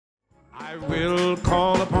I will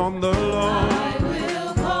call upon the Lord. I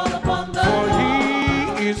will call upon the For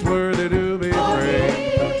Lord. he is worthy to be For praised.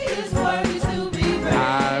 he is worthy to be praised.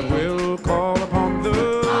 I will call upon the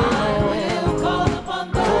Lord. I will call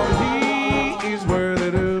upon the For Lord. he is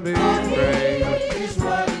worthy to be For he praised. is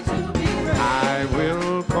worthy to be praised. I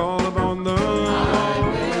will call upon the Lord. I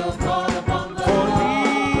will call upon the For Lord.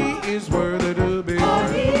 he is worthy to be For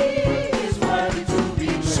praised. he is worthy to be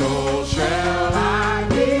praised. So shall I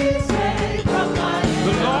be saved from my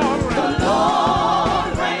the Lord The reign.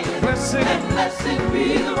 Lord reign. Blessed And blessed be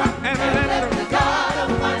the rock, and and let let the God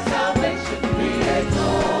of my salvation be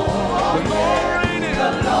exalted. the Lord reign.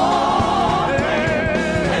 The Lord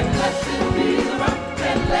reign. And blessed be the rock,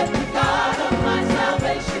 and let the God of my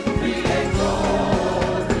salvation be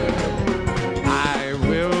exalted. I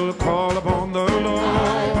will call upon the Lord.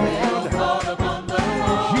 I will call upon the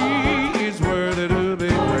Lord. He is worthy to be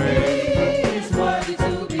praised. He is worthy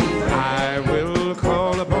to be praised. I will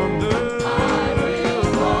call upon the I will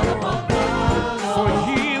call upon the Lord. For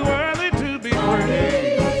he worthy to be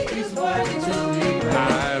praised. He is worthy to be praised.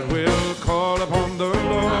 I will call upon the I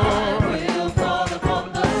Lord. will call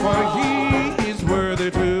upon the For Lord. he is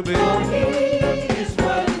worthy to be For praised. he is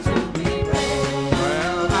worthy to be praised.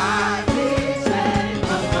 Well, I Be saved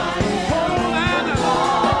from my hold hand. and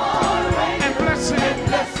Lord reign. and bless And it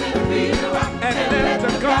blessed be the rock, and and let let the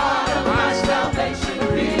the God God of my salvation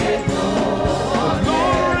be exalted.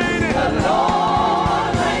 Lord reign. The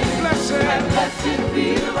Lord reign. Bless And it. blessed be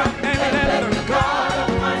the rock, And and let let the the God of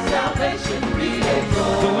my salvation be The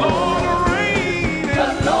exalted. Lord reign. The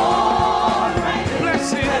Lord reign.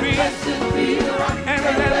 Blessed And be. blessed be the rock, And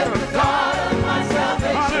and let let the the God of my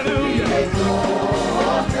salvation Hallelujah. be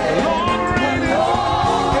exalted. The Lord reign.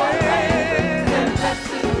 Yeah. And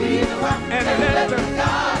blessed be the rock, And and let let the the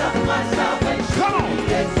God of my salvation Come on.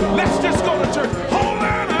 be exalted. Let's just go to church. Hold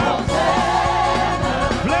on up.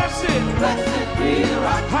 Bless it. Blessed be the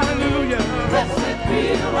rock, Hallelujah. blessed be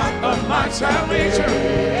the rock Of my salvation.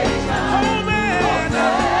 Hold on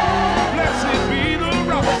up. Blessed be the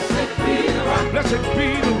rock. Blessed be the rock, Blessed be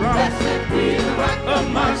the rock blessed be the rock of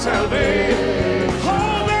my salvation.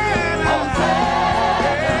 Hold on up.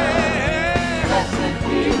 Yeah. Blessed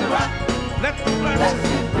be the rock, Let the blessing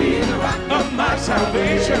blessed be the rock of my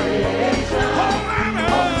salvation. Hold on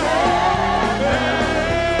up.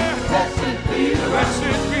 Yeah. Blessed be the rock,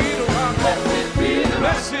 Blessed be the rock. blessed be the rock,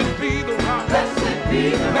 Blessed be the rock. blessed be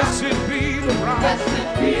the rock, Blessed be the rock.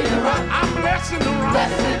 blessed be the rock, I'm blessing the rock.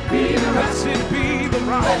 blessed be the rock, Blessed be the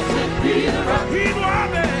rock. blessed be the rock, He's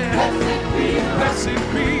worthy. blessed be the rock, Blessed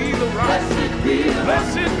be the rock. blessed be the rock,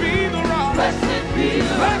 Blessed be the rock. blessed be the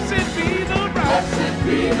rock, Blessed be the rock. blessed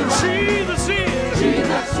be the rock. Jesus is.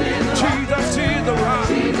 Jesus is the rock, Jesus is the rock.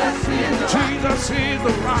 Jesus is the rock, Jesus is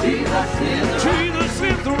the rock. Jesus is the rock, Jesus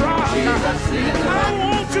is the rock. Jesus is the I rock,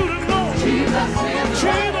 want you to know. Jesus is the rock,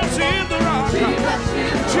 Jesus is the rock. Jesus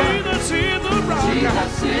is the rock, Jesus is the rock.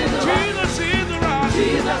 Jesus is the rock, Jesus is the rock.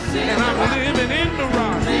 Jesus is And the I'm rock, living in the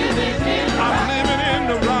rock. living in the I'm rock, living in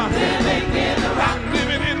the rock. living in the rock, I'm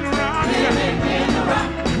living in the rock. living in the rock,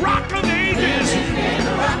 Rock of ages. living in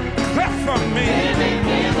the rock, Cleft from me. living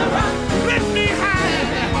in the rock, Let me hide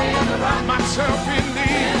in the rock, myself in thee.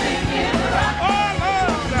 living in the rock, Oh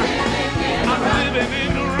Lord, living in the I'm rock, living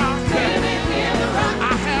in the rock. living in the rock,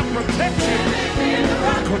 I have protection in the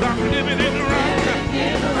rock, because I'm living in the rock.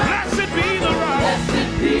 in the rock. Blessed be the rock.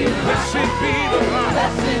 Blessed be the rock, Blessed be the rock.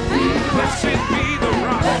 blessed be the rock, Blessed be the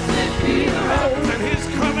rock. blessed be the rock, Oh, and his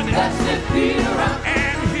covenant blessed be the rock,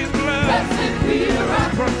 and his blood blessed be the rock,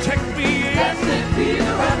 protect me in blessed be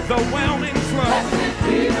the rock, the whelming flood. blessed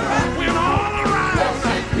be the rock, When all around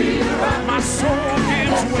blessed be the rock, my soul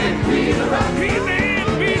gives way, be the rock, he then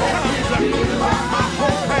becomes my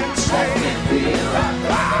hope and stay. be the rock,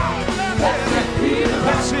 Blessed be the rock.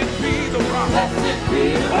 blessed be the rock,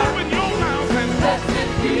 Open your mouth and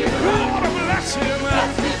blessed be the rock, Lord bless him.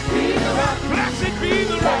 blessed be the rock, Blessed be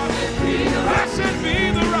the rock. be the rock, Blessed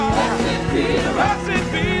be the rock. be the rock,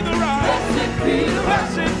 Blessed be the rock. blessed be the rock,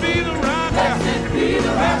 Blessed be the rock. be the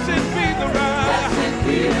rock, Blessed be the rock.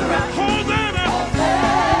 be the rock, Hosanna.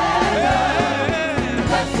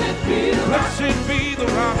 blessed be the rock, Blessed be the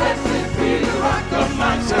rock blessed be the rock of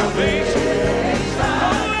my salvation.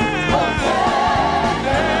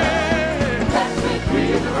 blessed be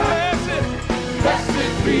the rock,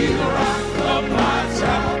 Blessed be the rock of my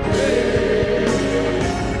salvation.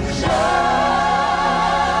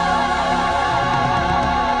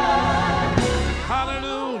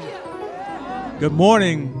 Hallelujah. Good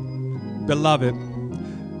morning, beloved.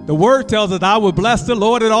 The word tells us, I will bless the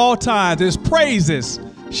Lord at all times. His praises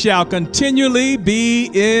shall continually be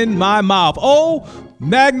in my mouth. Oh,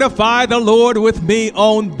 Magnify the Lord with me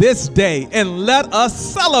on this day, and let us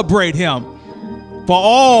celebrate him for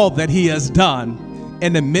all that he has done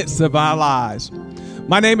in the midst of our lives.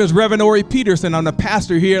 My name is Reverend Ori Peterson. I'm the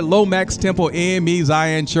pastor here at Lomax Temple AME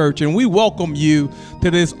Zion Church, and we welcome you to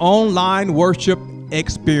this online worship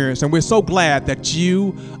experience. And we're so glad that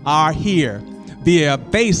you are here via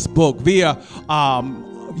Facebook, via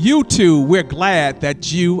YouTube. We're glad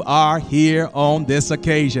that you are here on this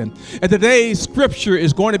occasion. And today's scripture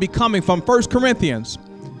is going to be coming from 1 Corinthians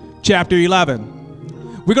chapter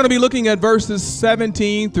 11. We're going to be looking at verses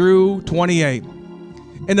 17 through 28.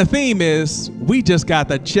 And the theme is, we just got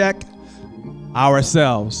to check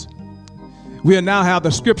ourselves. We'll now have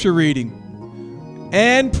the scripture reading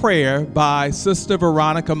and prayer by Sister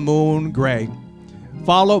Veronica Moon Gray,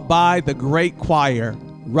 followed by the great choir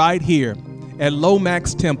right here at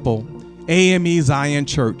Lomax Temple, AME Zion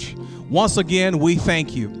Church. Once again, we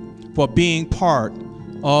thank you for being part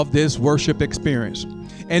of this worship experience.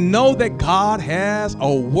 And know that God has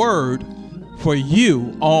a word for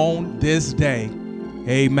you on this day.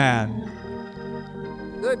 Amen.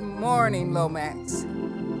 Good morning, Lomax.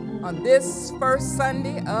 On this first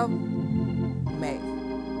Sunday of May,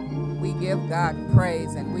 we give God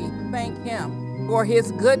praise and we thank him for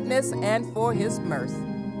his goodness and for his mercy.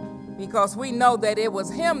 Because we know that it was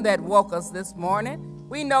him that woke us this morning.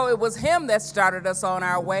 We know it was him that started us on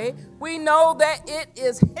our way. We know that it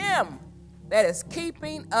is him that is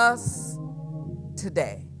keeping us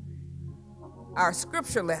today. Our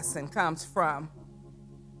scripture lesson comes from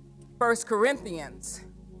 1 Corinthians,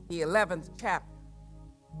 the 11th chapter.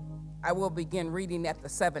 I will begin reading at the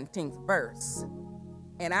 17th verse,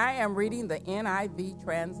 and I am reading the NIV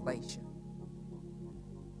translation.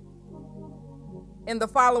 In the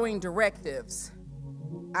following directives,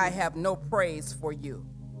 I have no praise for you,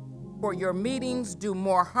 for your meetings do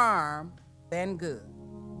more harm than good.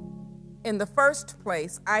 In the first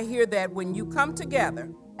place, I hear that when you come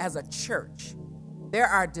together as a church, there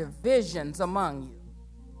are divisions among you.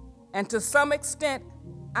 And to some extent,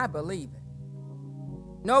 I believe it.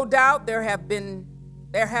 No doubt there have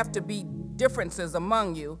to be differences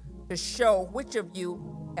among you to show which of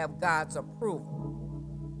you have God's approval.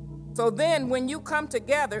 So then, when you come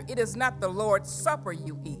together, it is not the Lord's Supper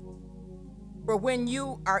you eat. For when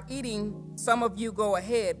you are eating, some of you go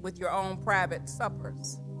ahead with your own private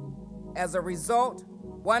suppers. As a result,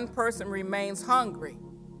 one person remains hungry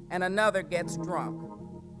and another gets drunk.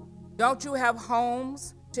 Don't you have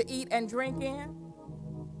homes to eat and drink in?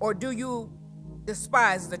 Or do you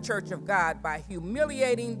despise the church of God by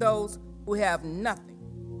humiliating those who have nothing?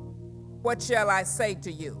 What shall I say to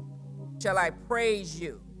you? Shall I praise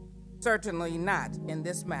you? Certainly not in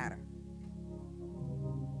this matter.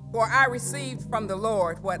 For I received from the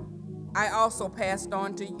Lord what I also passed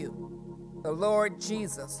on to you. The Lord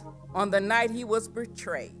Jesus, on the night he was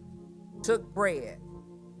betrayed, took bread,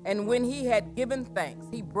 and when he had given thanks,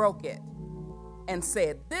 he broke it and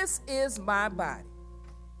said, "This is my body,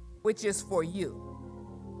 which is for you.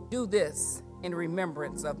 Do this in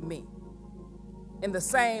remembrance of me." In the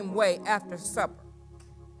same way, after supper,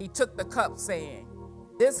 he took the cup, saying,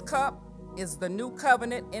 "This cup is the new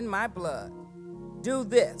covenant in my blood. Do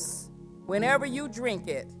this whenever you drink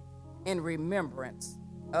it in remembrance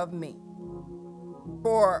of me.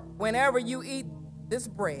 For whenever you eat this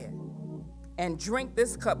bread and drink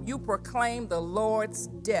this cup, you proclaim the Lord's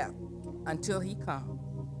death until he comes.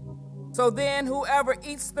 So then, whoever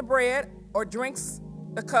eats the bread or drinks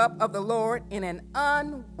the cup of the Lord in an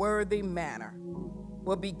unworthy manner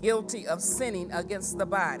will be guilty of sinning against the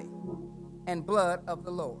body and blood of the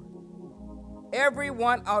Lord.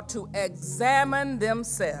 Everyone ought to examine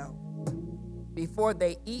themselves before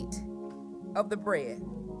they eat of the bread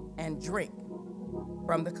and drink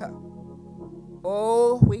from the cup.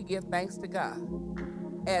 Oh, we give thanks to God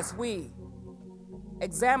as we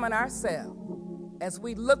examine ourselves, as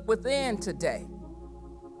we look within today.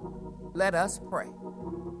 Let us pray.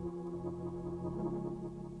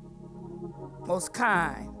 Most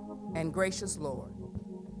kind and gracious Lord,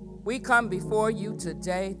 we come before you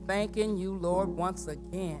today thanking you, Lord, once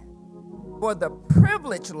again for the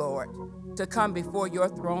privilege, Lord, to come before your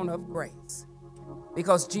throne of grace.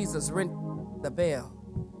 Because Jesus rent the veil,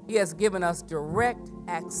 he has given us direct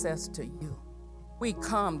access to you. We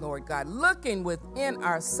come, Lord God, looking within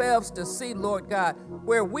ourselves to see, Lord God,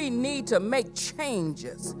 where we need to make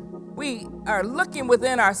changes. We are looking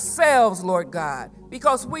within ourselves, Lord God,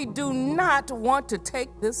 because we do not want to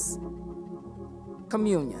take this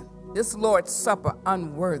communion, this Lord's Supper,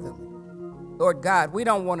 unworthily. Lord God, we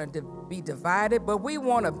don't want to be divided, but we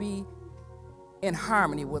want to be in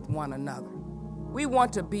harmony with one another. We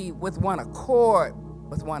want to be with one accord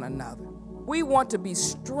with one another. We want to be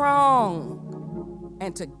strong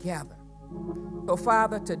and together. So,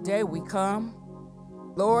 Father, today we come.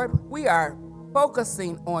 Lord, we are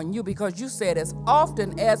focusing on you because you said as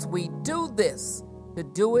often as we do this, to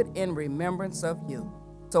do it in remembrance of you.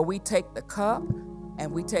 So we take the cup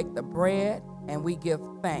and we take the bread and we give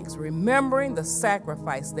thanks, remembering the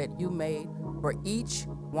sacrifice that you made for each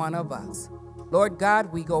one of us. Lord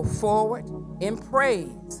God, we go forward in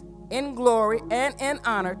praise, in glory, and in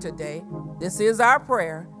honor today. This is our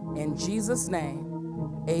prayer in Jesus'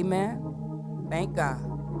 name. Amen. Thank God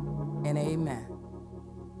and amen.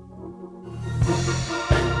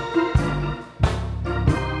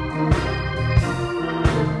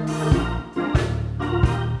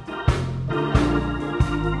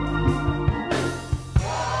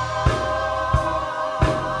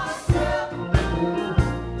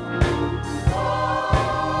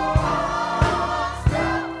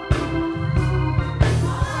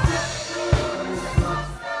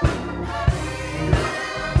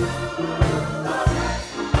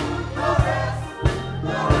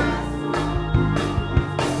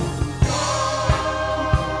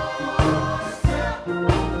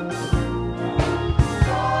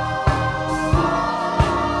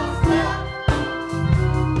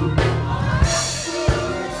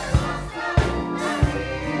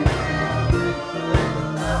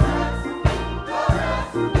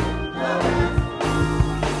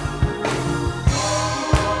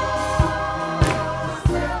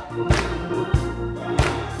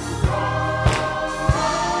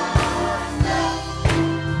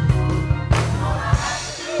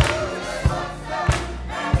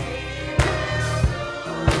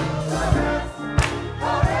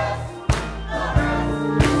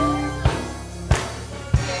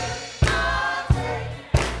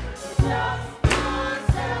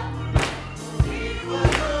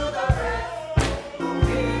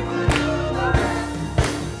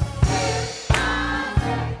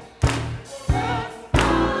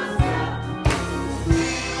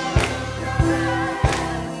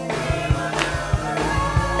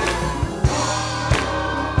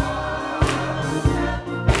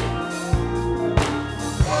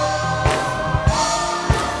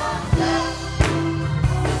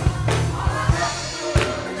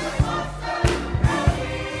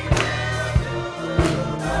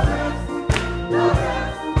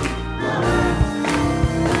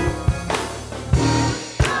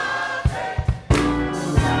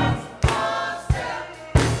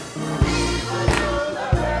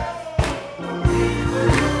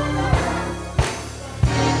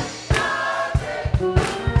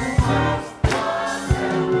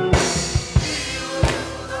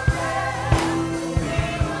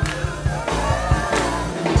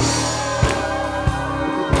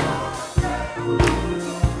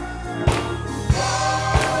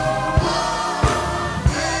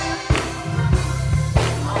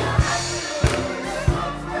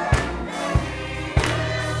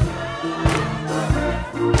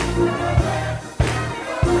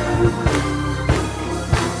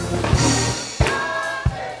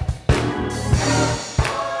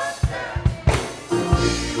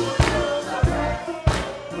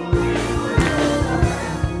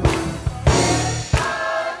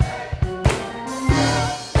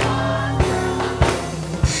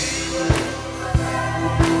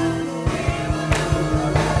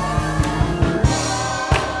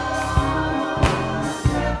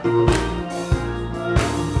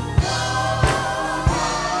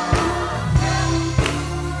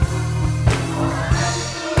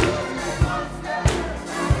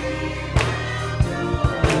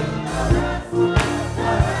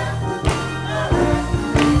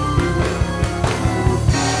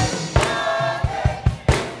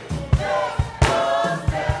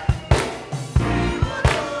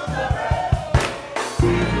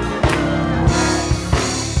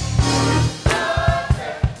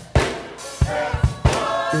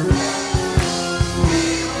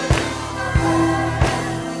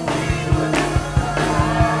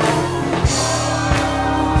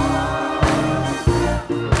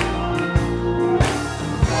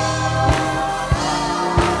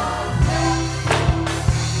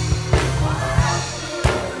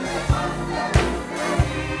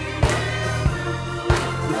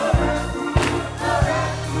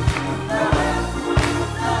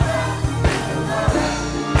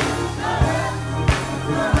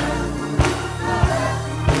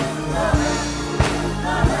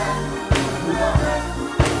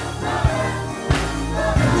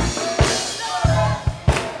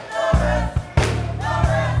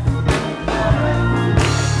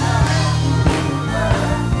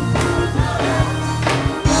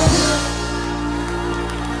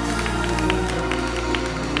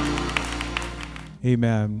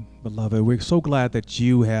 Amen, beloved. We're so glad that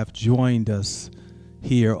you have joined us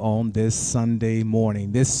here on this Sunday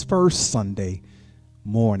morning, this first Sunday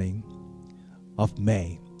morning of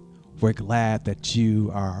May. We're glad that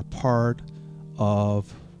you are a part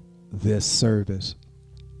of this service.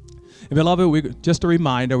 And beloved, just a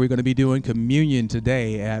reminder, we're going to be doing communion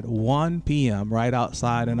today at 1 p.m. right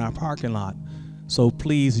outside in our parking lot. So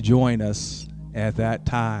please join us at that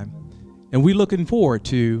time. And we're looking forward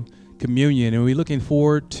to communion, and we're looking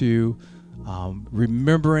forward to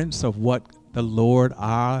remembrance of what the Lord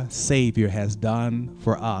our Savior has done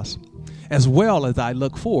for us, as well as I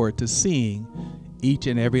look forward to seeing each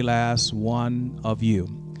and every last one of you.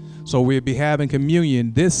 So we'll be having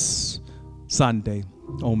communion this Sunday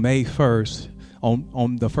on May 1st,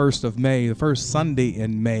 on the 1st of May, the first Sunday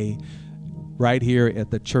in May, right here at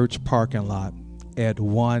the church parking lot at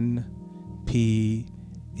 1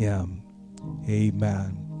 p.m.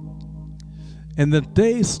 Amen. In the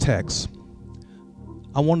today's text,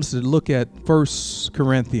 I want us to look at 1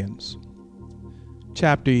 Corinthians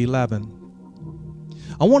chapter 11.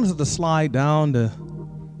 I want us to slide down to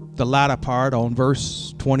the latter part on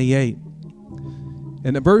verse 28.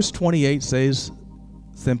 And the verse 28 says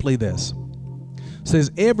simply this. It says,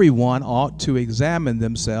 everyone ought to examine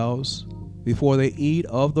themselves before they eat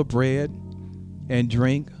of the bread and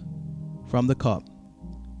drink from the cup.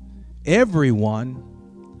 Everyone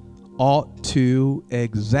ought to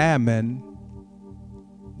examine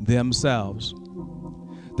themselves.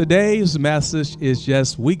 Today's message is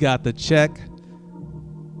just, we got to check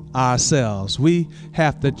ourselves. We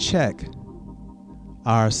have to check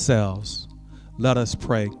ourselves. Let us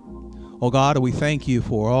pray. Oh God, we thank you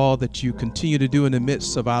for all that you continue to do in the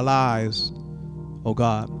midst of our lives, oh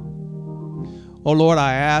God. Oh Lord,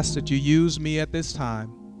 I ask that you use me at this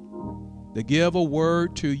time to give a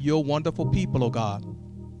word to your wonderful people, oh God.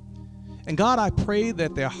 And God, I pray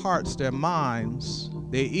that their hearts, their minds,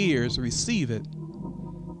 their ears receive it.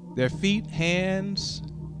 Their feet, hands,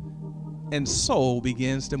 and soul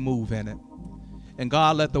begins to move in it. And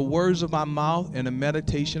God, let the words of my mouth and the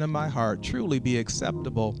meditation of my heart truly be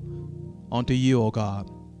acceptable unto you, O God.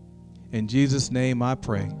 In Jesus' name I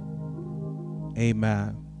pray.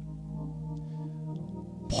 Amen.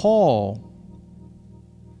 Paul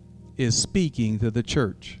is speaking to the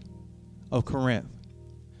church of Corinth,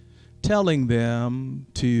 telling them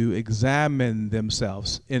to examine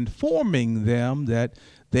themselves, informing them that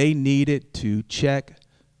they needed to check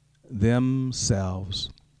themselves.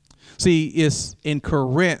 See, it's in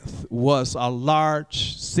Corinth was a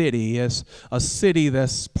large city. It's a city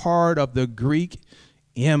that's part of the Greek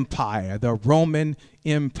Empire, the Roman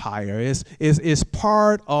Empire. It's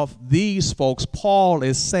part of these folks. Paul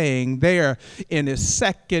is saying there in his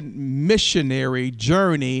second missionary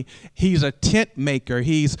journey, he's a tent maker.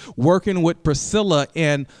 He's working with Priscilla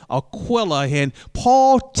and Aquila. And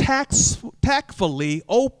Paul tactfully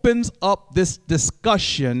opens up this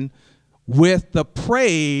discussion with the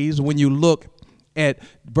praise. When you look at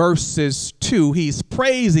verses 2, he's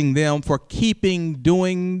praising them for keep on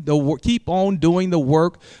doing the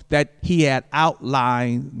work that he had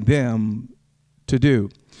outlined them to do.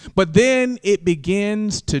 But then it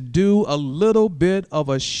begins to do a little bit of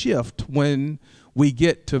a shift when we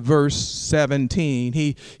get to verse 17.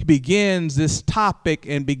 He begins this topic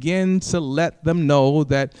and begins to let them know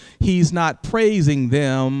that he's not praising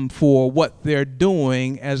them for what they're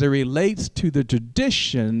doing as it relates to the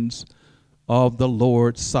traditions of the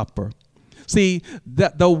Lord's Supper. See,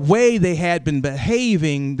 the way they had been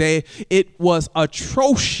behaving, it was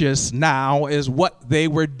atrocious now is what they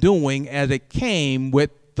were doing as it came with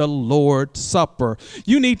the Lord's Supper.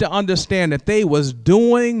 You need to understand that they was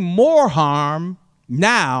doing more harm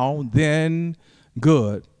now than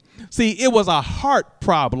good. See, it was a heart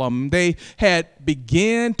problem. They had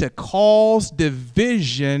began to cause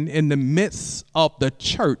division in the midst of the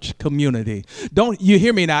church community. Don't you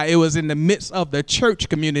hear me now? It was in the midst of the church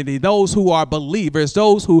community. Those who are believers,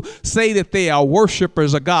 those who say that they are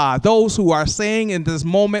worshipers of God, those who are saying in this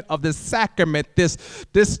moment of this sacrament, this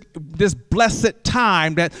blessed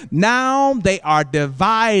time, that now they are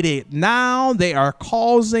divided. Now they are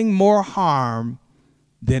causing more harm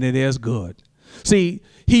than it is good. See,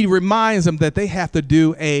 he reminds them that they have to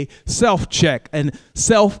do a self-check and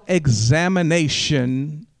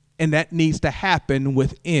self-examination, and that needs to happen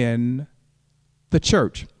within the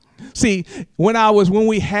church. See, when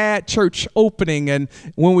we had church opening and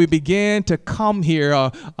when we began to come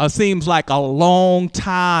here, seems like a long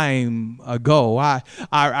time ago.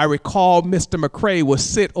 I recall Mr. McCrae would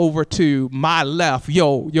sit over to my left,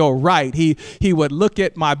 your right. He would look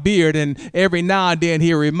at my beard, and every now and then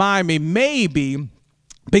he'd remind me maybe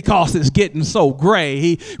because it's getting so gray.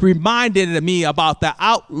 He reminded me about the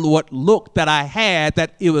outward look that I had,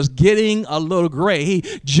 that it was getting a little gray. He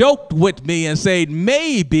joked with me and said,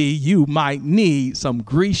 maybe you might need some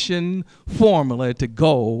Grecian formula to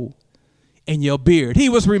go in your beard. He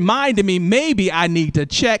was reminding me maybe I need to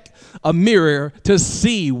check a mirror to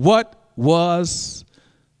see what was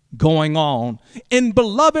going on. And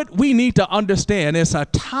beloved, we need to understand it's a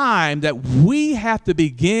time that we have to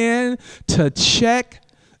begin to check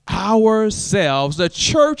ourselves. The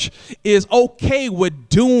church is okay with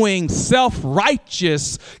doing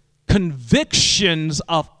self-righteous convictions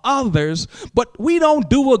of others, but we don't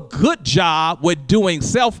do a good job with doing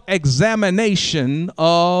self-examination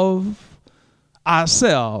of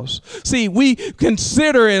ourselves. See, we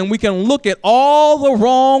consider and we can look at all the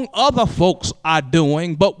wrong other folks are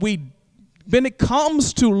doing, but when it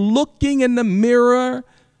comes to looking in the mirror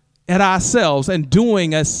at ourselves and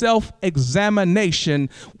doing a self-examination,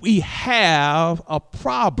 we have a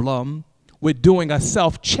problem with doing a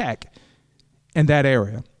self-check in that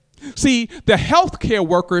area. See, the healthcare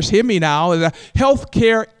workers, hear me now, the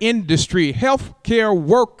healthcare industry, healthcare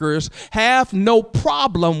workers have no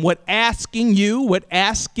problem with asking you, with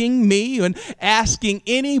asking me, and asking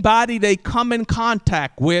anybody they come in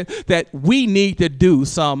contact with that we need to do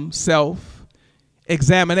some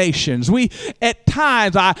self-examinations. At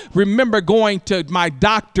times, I remember going to my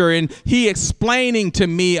doctor and he explaining to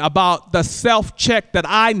me about the self-check that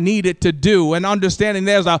I needed to do, and understanding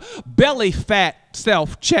there's a belly fat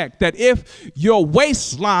self-check, that if your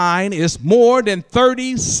waistline is more than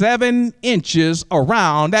 37 inches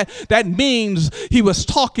around, that means he was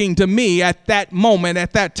talking to me at that moment,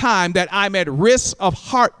 at that time, that I'm at risk of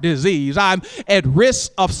heart disease, I'm at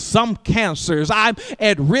risk of some cancers, I'm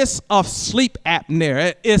at risk of sleep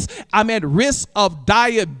apnea, I'm at risk of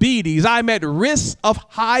diabetes, I'm at risk of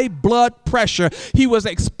high blood pressure. He was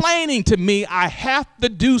explaining to me I have to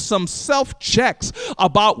do some self-checks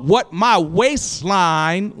about what my waistline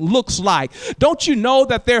looks like. Don't you know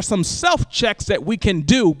that there's some self-checks that we can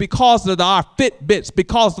do because of our Fitbits,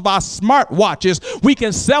 because of our smartwatches? We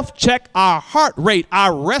can self-check our heart rate,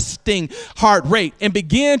 our resting heart rate, and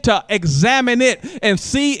begin to examine it and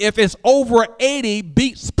see if it's over 80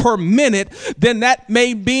 beats per minute. Then that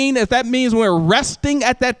may mean, if that means we're resting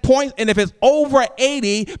at that point, and if it's over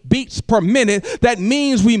 80 beats per minute, that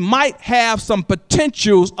means we might have some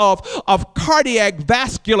potentials of cardiac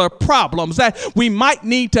vascular problems, that we might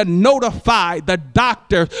need to notify the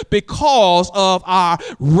doctor because of our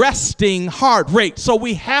resting heart rate. So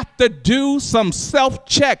we have to do some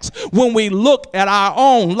self-checks when we look at our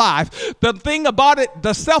own life. The thing about it,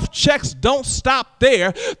 the self-checks don't stop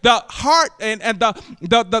there. The heart and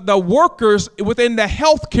the workers within the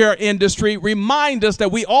healthcare industry remind us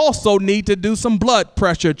that we also need to do some blood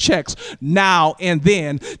pressure checks now and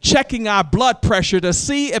then, checking our blood pressure to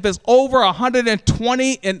see if it's over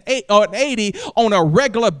 120 and 80 on a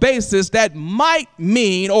regular basis. That might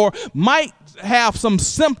mean, or might have some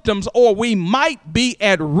symptoms, or we might be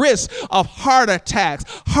at risk of heart attacks,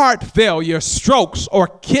 heart failure, strokes, or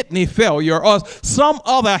kidney failure, or some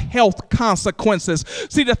other health consequences.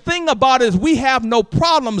 See, the thing about it is we have no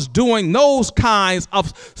problems doing those kinds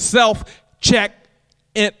of self-check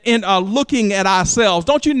in looking at ourselves.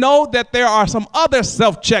 Don't you know that there are some other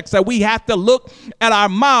self-checks that we have to look at our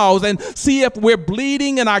mouths and see if we're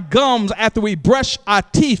bleeding in our gums after we brush our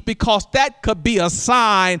teeth, because that could be a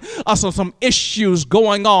sign of some issues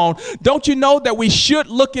going on. Don't you know that we should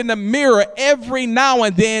look in the mirror every now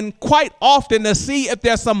and then, quite often, to see if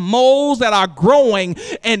there's some moles that are growing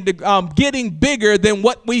and getting bigger than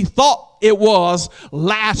what we thought it was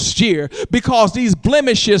last year, because these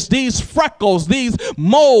blemishes, these freckles, these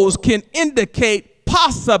moles can indicate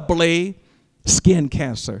possibly skin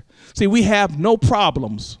cancer. See, we have no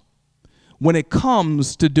problems when it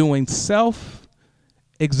comes to doing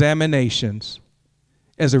self-examinations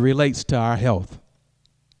as it relates to our health.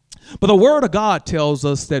 But the Word of God tells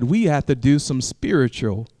us that we have to do some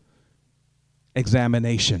spiritual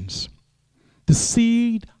examinations to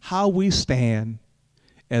see how we stand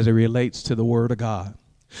as it relates to the Word of God.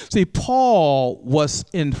 See, Paul was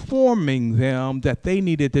informing them that they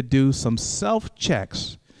needed to do some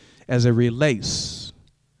self-checks as it relates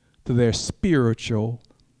to their spiritual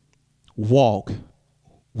walk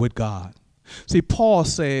with God. See, Paul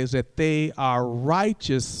says that they are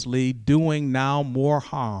righteously doing now more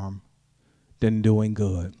harm than doing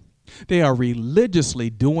good. They are religiously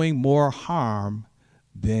doing more harm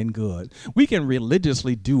than good. We can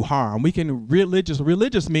religiously do harm. We can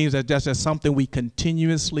religious means that that's just something we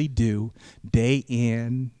continuously do day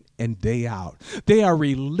in and day out. They are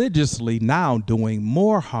religiously now doing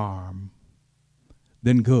more harm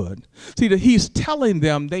than good. See, that he's telling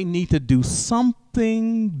them they need to do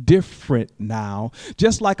something different now.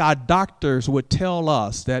 Just like our doctors would tell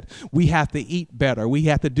us that we have to eat better. We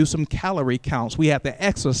have to do some calorie counts. We have to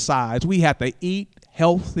exercise. We have to eat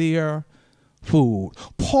healthier food.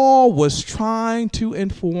 Paul was trying to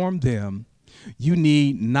inform them, you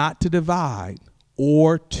need not to divide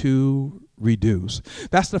or to reduce.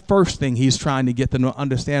 That's the first thing he's trying to get them to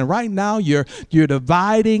understand. Right now, you're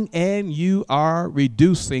dividing and you are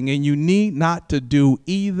reducing, and you need not to do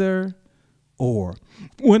either or.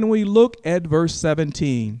 When we look at verse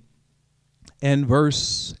 17 and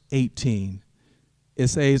verse 18, it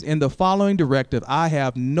says, in the following directive, I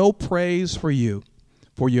have no praise for you,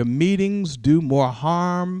 for your meetings do more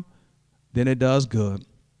harm than it does good.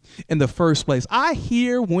 In the first place, I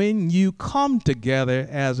hear when you come together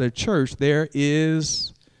as a church, there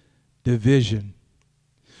is division.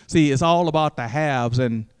 See, it's all about the haves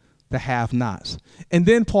and the have-nots. And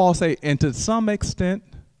then Paul say, and to some extent,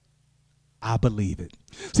 I believe it.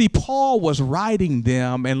 See, Paul was writing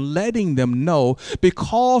them and letting them know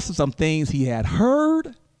because of some things he had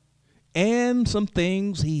heard and some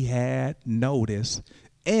things he had noticed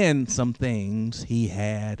and some things he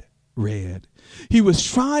had read. He was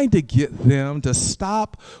trying to get them to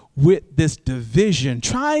stop with this division,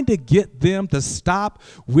 trying to get them to stop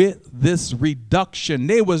with this reduction.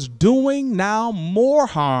 They was doing now more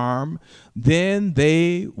harm than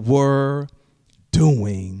they were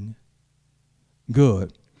doing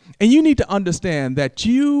good. And you need to understand that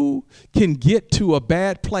you can get to a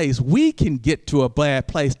bad place. We can get to a bad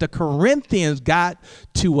place. The Corinthians got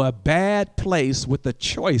to a bad place with the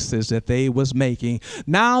choices that they was making.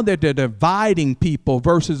 Now that they're dividing people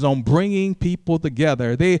versus on bringing people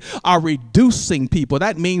together. They are reducing people.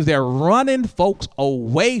 That means they're running folks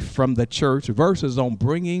away from the church versus on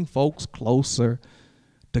bringing folks closer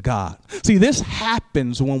to God. See, this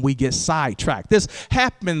happens when we get sidetracked. This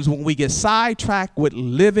happens when we get sidetracked with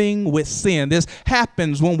living with sin. This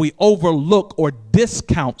happens when we overlook or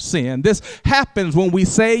discount sin. This happens when we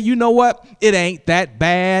say, you know what, it ain't that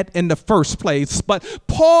bad in the first place. But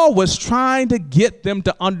Paul was trying to get them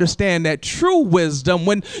to understand that true wisdom,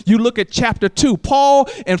 when you look at chapter 2, Paul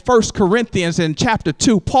in 1 Corinthians in chapter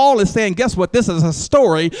 2, Paul is saying, guess what, this is a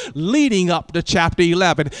story leading up to chapter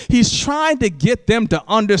 11. He's trying to get them to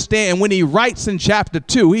understand when he writes in chapter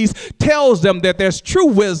 2, he tells them that there's true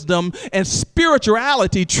wisdom and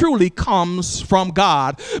spirituality truly comes from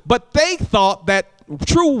God. But they thought that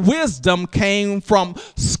true wisdom came from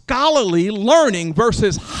scholarly learning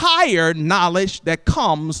versus higher knowledge that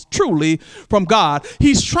comes truly from God.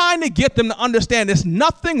 He's trying to get them to understand there's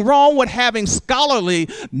nothing wrong with having scholarly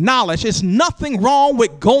knowledge. It's nothing wrong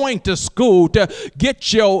with going to school to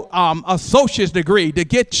get your associate's degree, to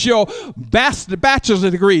get your bachelor's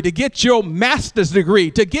degree, to get your master's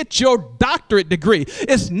degree, to get your doctorate degree.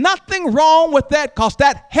 It's nothing wrong with that because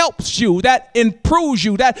that helps you, that improves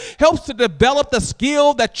you, that helps to develop the skill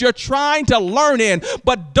that you're trying to learn in.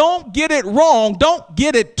 But don't get it wrong. Don't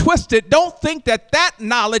get it twisted. Don't think that that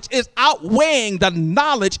knowledge is outweighing the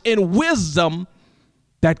knowledge and wisdom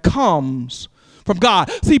that comes from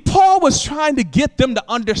God. See, Paul was trying to get them to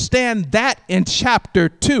understand that in chapter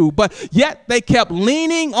 2, but yet they kept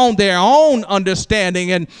leaning on their own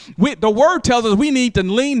understanding. And the word tells us we need to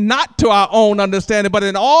lean not to our own understanding, but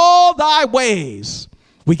in all thy ways,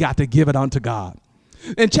 we got to give it unto God.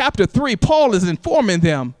 In chapter 3, Paul is informing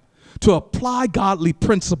them to apply godly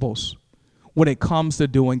principles when it comes to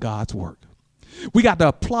doing God's work. We got to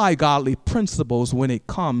apply godly principles when it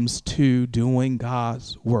comes to doing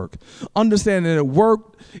God's work. Understanding that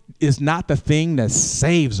work is not the thing that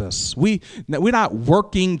saves us. We're not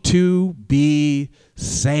working to be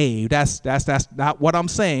saved. That's not what I'm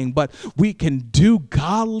saying. But we can do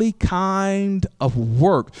godly kind of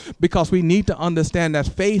work because we need to understand that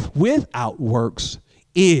faith without works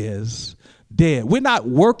is dead. We're not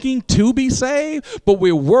working to be saved, but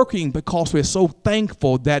we're working because we're so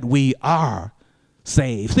thankful that we are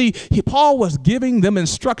saved. See, Paul was giving them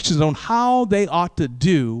instructions on how they ought to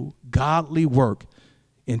do godly work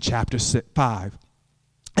in chapter 5.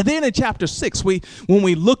 And then in chapter 6, when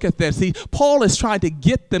we look at this, see, Paul is trying to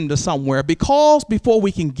get them to somewhere because before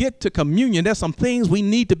we can get to communion, there's some things we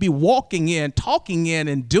need to be walking in, talking in,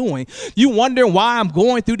 and doing. You wonder why I'm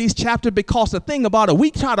going through these chapters? Because the thing about it, we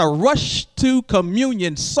try to rush to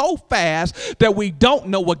communion so fast that we don't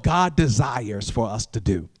know what God desires for us to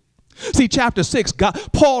do. See, chapter 6,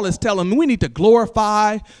 Paul is telling me we need to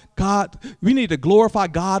glorify God. We need to glorify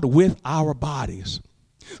God with our bodies.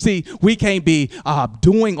 See, we can't be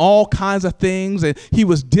doing all kinds of things. And he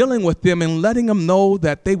was dealing with them and letting them know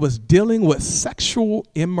that they was dealing with sexual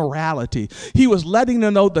immorality. He was letting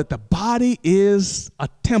them know that the body is a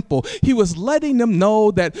temple. He was letting them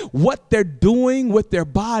know that what they're doing with their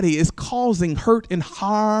body is causing hurt and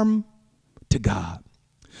harm to God.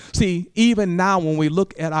 See, even now when we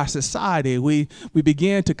look at our society, we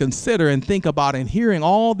begin to consider and think about and hearing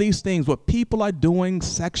all these things, what people are doing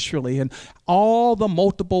sexually and all the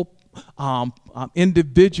multiple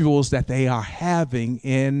individuals that they are having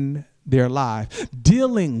in their life,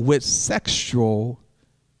 dealing with sexual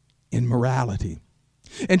immorality.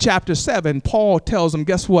 In chapter 7, Paul tells them,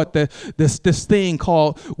 guess what, this thing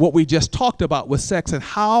called what we just talked about with sex and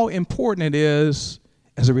how important it is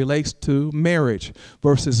as it relates to marriage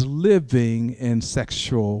versus living in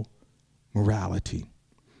sexual morality.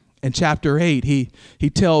 In chapter 8, he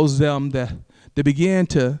tells them that they begin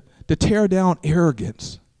to tear down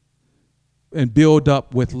arrogance and build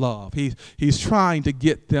up with love. He's trying to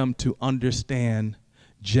get them to understand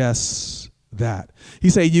just that. He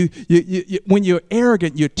say, you when you're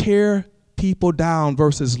arrogant, you tear people down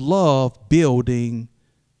versus love building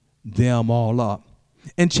them all up.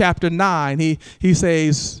 In chapter 9, he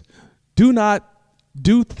says, do not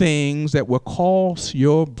do things that will cause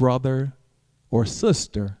your brother or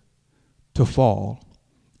sister to fall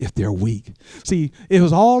if they're weak. See, it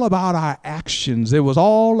was all about our actions. It was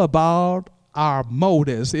all about our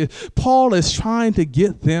motives. Paul is trying to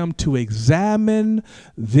get them to examine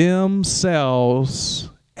themselves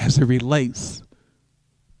as it relates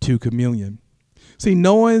to communion. See,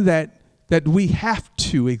 knowing that we have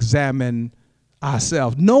to examine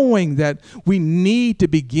ourselves, knowing that we need to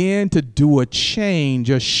begin to do a change,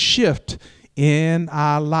 a shift in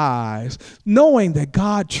our lives, knowing that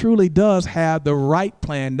God truly does have the right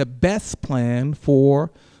plan, the best plan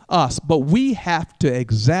for us, but we have to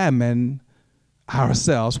examine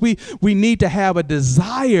ourselves. We need to have a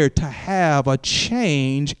desire to have a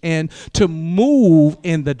change and to move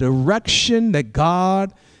in the direction that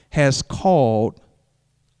God has called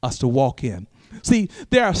us to walk in. See,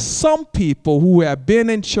 there are some people who have been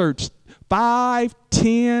in church 5,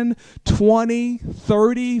 10, 20,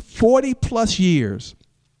 30, 40 plus years.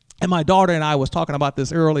 And my daughter and I was talking about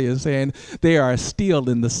this earlier, saying they are still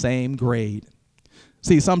in the same grade.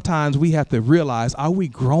 See, sometimes we have to realize, are we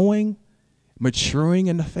growing, maturing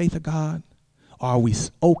in the faith of God? Or are we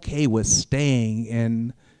okay with staying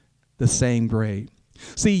in the same grade?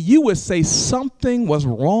 See, you would say something was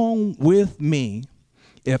wrong with me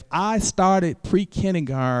if I started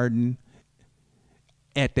pre-kindergarten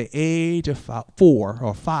at the age of 4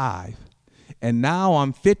 or 5, and now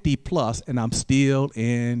I'm 50 plus and I'm still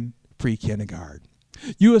in pre-kindergarten.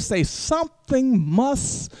 You would say something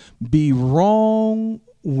must be wrong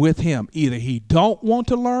with him. Either he don't want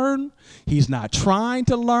to learn, he's not trying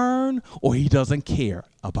to learn, or he doesn't care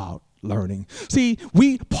about learning. See,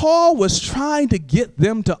 Paul was trying to get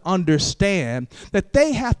them to understand that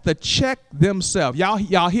they have to check themselves.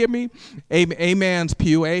 Y'all hear me? Amen's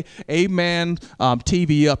pew, amen.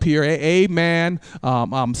 TV up here, amen.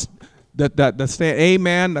 The stand,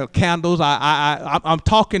 amen, the candles. I'm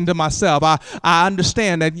talking to myself. I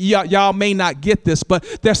understand that y'all may not get this, but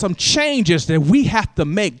there's some changes that we have to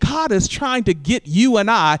make. God is trying to get you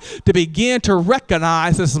and I to begin to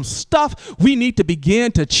recognize there's some stuff we need to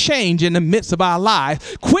begin to change in the midst of our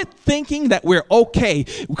life. Quit thinking that we're okay.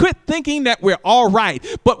 Quit thinking that we're all right.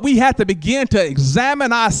 But we have to begin to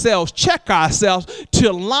examine ourselves, check ourselves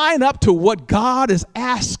to line up to what God is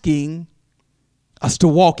asking us to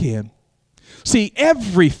walk in. See,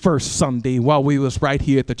 every first Sunday while we was right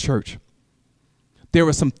here at the church, there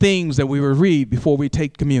were some things that we would read before we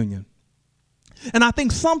take communion. And I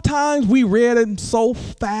think sometimes we read them so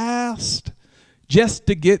fast just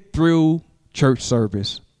to get through church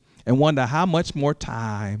service and wonder how much more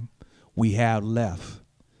time we have left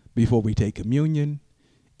before we take communion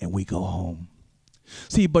and we go home.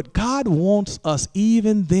 See, but God wants us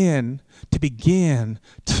even then to begin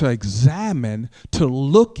to examine, to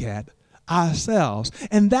look at ourselves.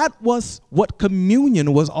 And that was what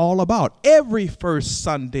communion was all about. Every first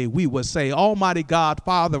Sunday we would say, Almighty God,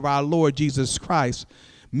 Father of our Lord Jesus Christ,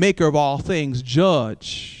 maker of all things,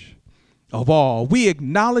 judge of all. We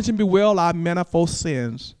acknowledge and bewail our manifold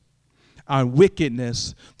sins, our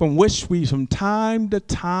wickedness, from which we from time to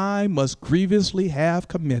time must grievously have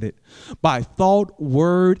committed by thought,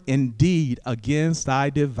 word, and deed against thy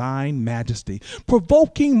divine majesty,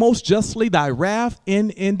 provoking most justly thy wrath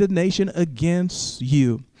and indignation against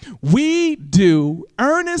you. We do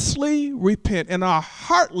earnestly repent and are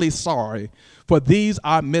heartily sorry for these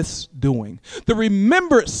our misdoing. The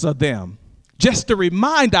remembrance of them just to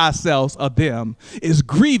remind ourselves of them is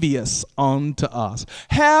grievous unto us.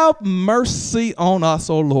 Have mercy on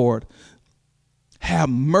us, O Lord. Have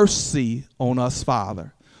mercy on us,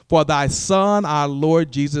 Father. For thy Son, our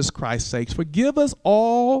Lord Jesus Christ's sake, forgive us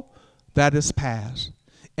all that is past,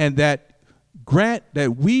 and that grant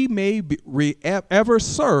that we may ever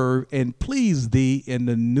serve and please thee in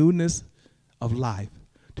the newness of life,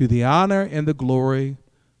 to the honor and the glory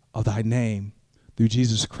of thy name, through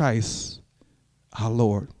Jesus Christ, our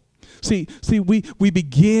Lord. See, we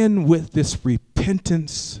begin with this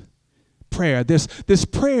repentance prayer. This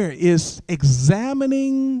prayer is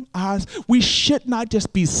examining us. We should not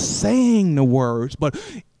just be saying the words, but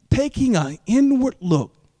taking an inward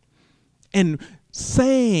look and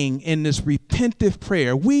saying in this repentive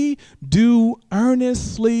prayer, we do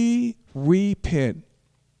earnestly repent,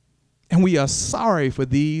 and we are sorry for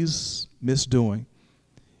these misdoing.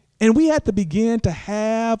 And we have to begin to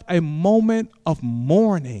have a moment of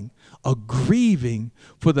mourning, a grieving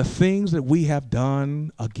for the things that we have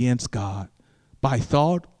done against God by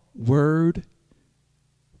thought, word,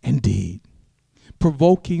 and deed,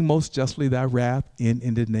 provoking most justly thy wrath and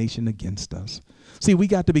indignation against us. See, we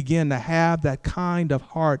got to begin to have that kind of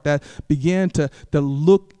heart that begin to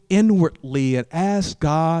look inwardly and ask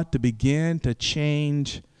God to begin to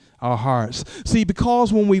change our hearts. See,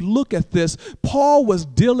 because when we look at this, Paul was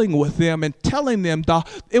dealing with them and telling them that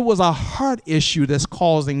it was a heart issue that's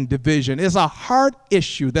causing division. It's a heart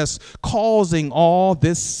issue that's causing all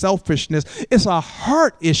this selfishness. It's a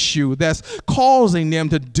heart issue that's causing them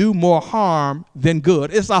to do more harm than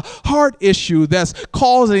good. It's a heart issue that's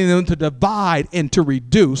causing them to divide and to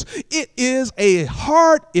reduce. It is a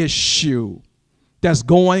heart issue that's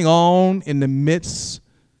going on in the midst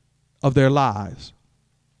of their lives.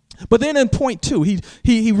 But then in point 2,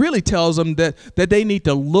 he really tells them that they need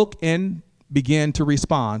to look and begin to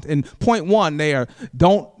respond. In point 1, they are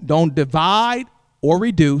don't divide or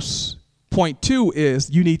reduce. Point 2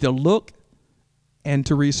 is you need to look and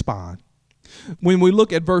to respond. When we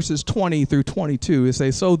look at verses 20 through 22, it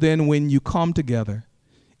says, so then when you come together,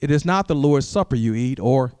 it is not the Lord's Supper you eat,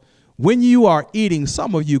 or when you are eating,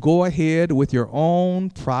 some of you go ahead with your own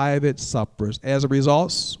private suppers. As a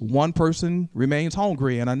result, one person remains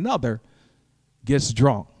hungry and another gets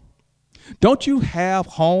drunk. Don't you have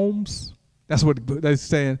homes? That's what they're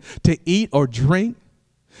saying, to eat or drink?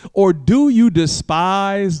 Or do you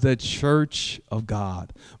despise the church of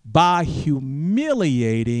God by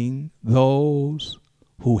humiliating those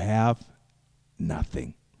who have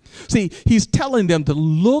nothing? See, he's telling them to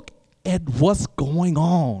look at what's going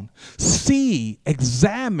on. See,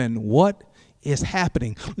 examine what is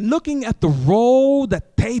happening. Looking at the role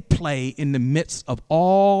that they play in the midst of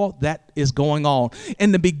all that is going on.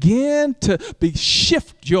 And to begin to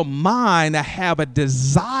shift your mind to have a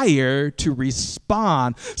desire to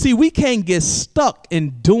respond. See, we can't get stuck in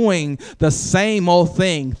doing the same old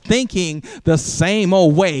thing, thinking the same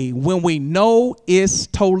old way when we know it's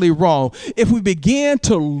totally wrong. If we begin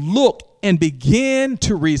to look and begin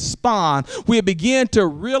to respond, we begin to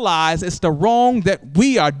realize it's the wrong that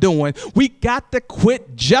we are doing. We got to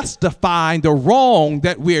quit justifying the wrong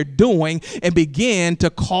that we're doing and begin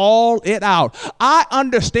to call it out. I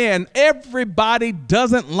understand everybody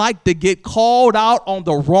doesn't like to get called out on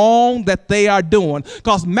the wrong that they are doing,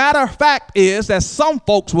 because matter of fact is that some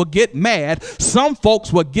folks will get mad, some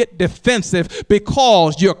folks will get defensive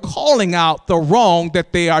because you're calling out the wrong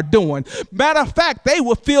that they are doing. Matter of fact, they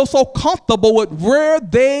will feel so comfortable with where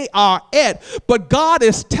they are at, but God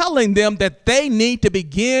is telling them that they need to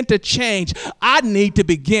begin to change. I need to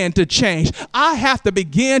begin to change. I have to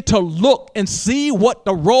begin to look and see what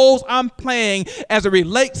the roles I'm playing as it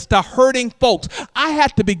relates to hurting folks. I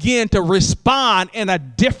have to begin to respond in a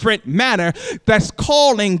different manner that's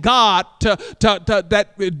calling God to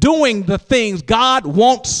doing the things God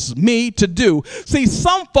wants me to do. See,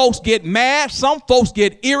 some folks get mad, some folks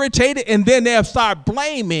get irritated, and then they'll start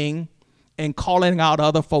blaming and calling out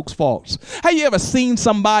other folks' faults. Have you ever seen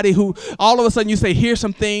somebody who all of a sudden you say, here's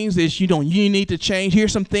some things that you need to change,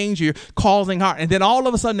 here's some things you're causing harm, and then all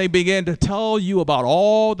of a sudden they begin to tell you about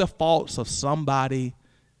all the faults of somebody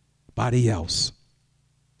else,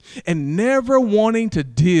 and never wanting to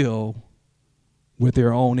deal with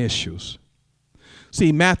their own issues.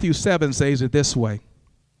 See, Matthew 7 says it this way.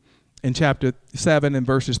 In chapter 7 and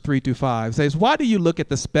verses 3-5, it says, why do you look at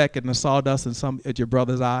the speck and the sawdust at your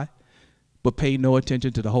brother's eye, but pay no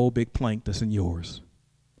attention to the whole big plank that's in yours?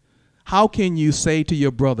 How can you say to your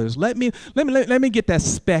brothers, let me get that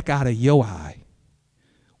speck out of your eye,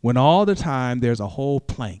 when all the time there's a whole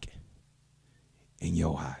plank in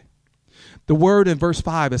your eye? The word in verse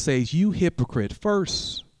 5, it says, you hypocrite,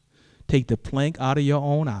 first take the plank out of your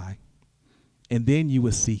own eye, and then you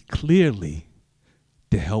will see clearly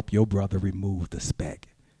to help your brother remove the speck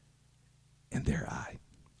in their eye.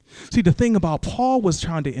 See, the thing about Paul was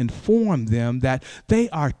trying to inform them that they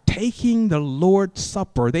are taking the Lord's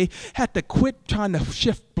Supper. They had to quit trying to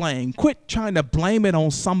shift blame, quit trying to blame it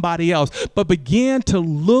on somebody else, but begin to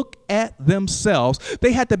look at themselves.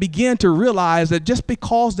 They had to begin to realize that just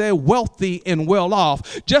because they're wealthy and well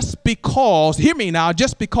off, just because, hear me now,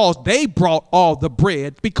 just because they brought all the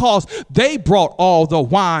bread, because they brought all the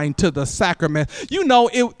wine to the sacrament, you know,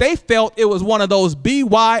 they felt it was one of those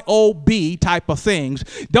BYOB type of things.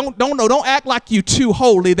 Don't act like you too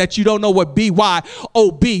holy that you don't know what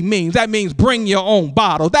BYOB means. That means bring your own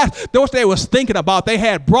bottle. That's what they was thinking about. They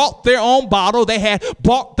had brought their own bottle. They had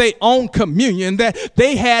brought their own communion. That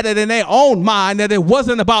they had it in their own mind that it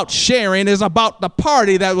wasn't about sharing. It's about the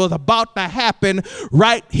party that was about to happen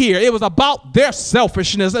right here. It was about their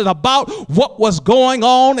selfishness. It's about what was going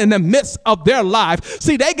on in the midst of their life.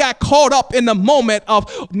 See, they got caught up in the moment of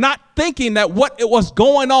not thinking that what it was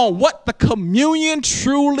going on, what the communion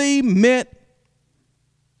truly meant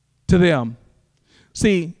to them.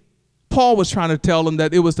 See, Paul was trying to tell them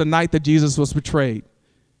that it was the night that Jesus was betrayed.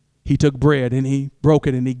 He took bread and he broke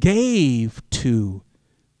it and he gave to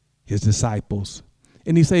his disciples.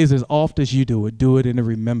 And he says, as oft as you do it in the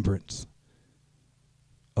remembrance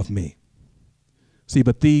of me. See,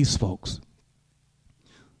 but these folks,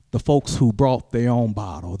 the folks who brought their own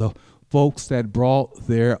bottle, the folks that brought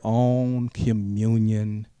their own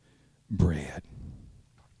communion bread.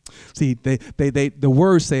 See, the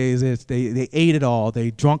word says is they ate it all.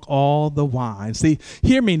 They drunk all the wine. See,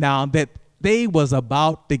 hear me now, that they was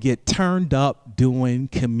about to get turned up doing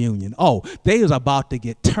communion. Oh, they was about to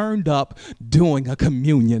get turned up doing a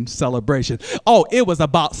communion celebration. Oh, it was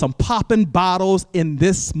about some popping bottles in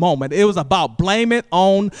this moment. It was about blaming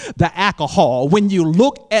on the alcohol. When you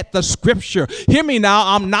look at the scripture, hear me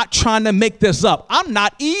now, I'm not trying to make this up. I'm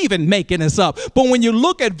not even making this up. But when you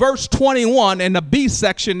look at verse 21 in the B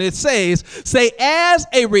section, it says, as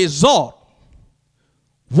a result,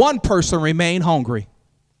 one person remained hungry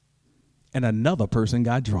and another person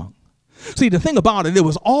got drunk. See, the thing about it, it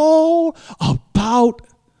was all about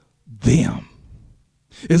them.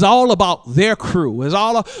 It's all about their crew. It's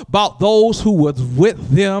all about those who was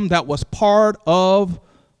with them that was part of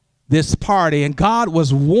this party. And God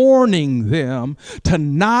was warning them to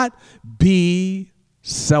not be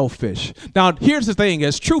selfish. Now, here's the thing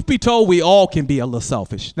is, truth be told, we all can be a little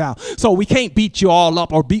selfish. Now, so we can't beat you all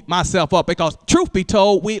up or beat myself up, because truth be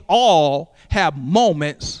told, we all have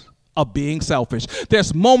moments of being selfish.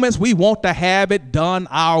 There's moments we want to have it done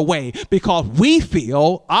our way because we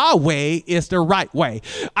feel our way is the right way.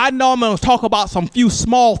 I know I'm going to talk about some few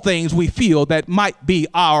small things we feel that might be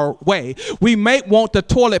our way. We may want the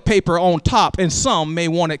toilet paper on top and some may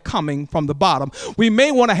want it coming from the bottom. We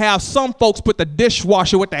may want to have some folks put the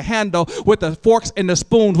dishwasher with the handle, with the forks and the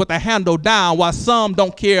spoons with the handle down, while some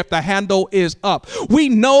don't care if the handle is up. We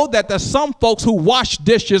know that there's some folks who wash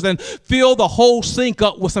dishes and fill the whole sink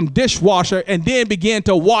up with some dishwasher and then begin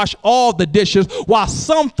to wash all the dishes, while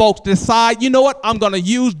some folks decide, you know what, I'm going to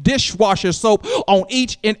use dishwasher soap on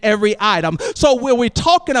each and every item. So when we're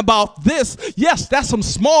talking about this, yes, that's some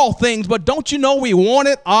small things, but don't you know we want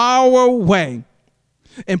it our way?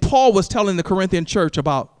 And Paul was telling the Corinthian church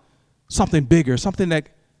about something bigger, something that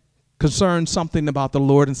concerns something about the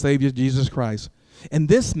Lord and Savior Jesus Christ. And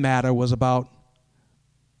this matter was about,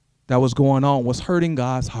 that was going on, was hurting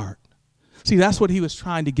God's heart. See, that's what he was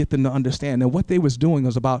trying to get them to understand. And what they was doing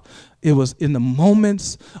was about, it was in the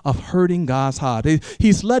moments of hurting God's heart.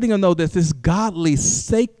 He's letting them know that this godly,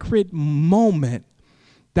 sacred moment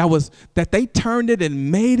that they turned it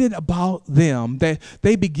and made it about them, that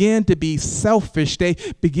they began to be selfish. They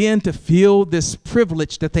began to feel this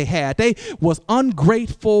privilege that they had. They was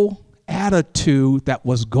ungrateful attitude that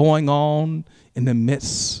was going on in the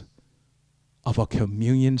midst of a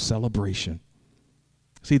communion celebration.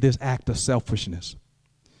 See, this act of selfishness.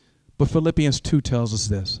 But Philippians 2 tells us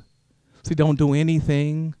this. See, don't do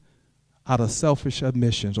anything out of selfish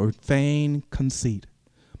ambitions or vain conceit,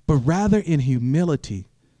 but rather in humility,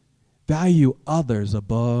 value others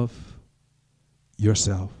above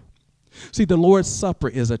yourself. See, the Lord's Supper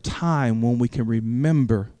is a time when we can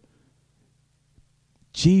remember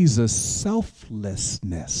Jesus'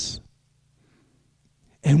 selflessness.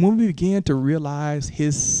 And when we begin to realize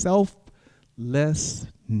his selflessness,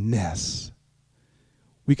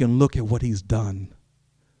 we can look at what he's done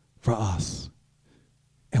for us.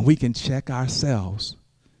 And we can check ourselves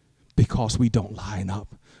because we don't line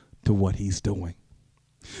up to what he's doing.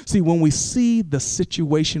 See, when we see the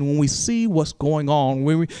situation, when we see what's going on,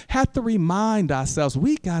 when we have to remind ourselves,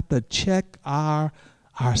 we got to check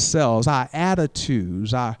ourselves, our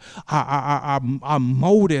attitudes, our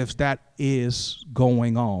motives that is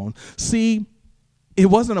going on. See, it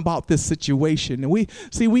wasn't about this situation. And we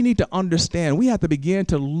need to understand, we have to begin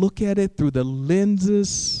to look at it through the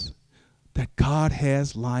lenses that God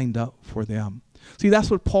has lined up for them. See,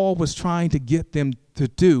 that's what Paul was trying to get them to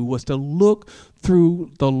do, was to look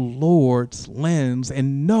through the Lord's lens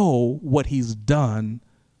and know what he's done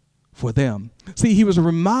for them. See, he was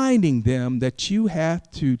reminding them that you have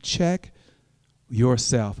to check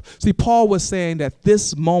yourself. See, Paul was saying that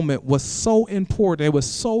this moment was so important, it was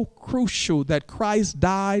so crucial that Christ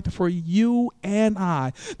died for you and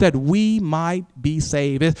I, that we might be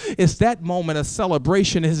saved. It's that moment of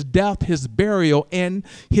celebration, his death, his burial, and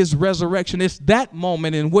his resurrection. It's that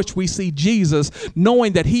moment in which we see Jesus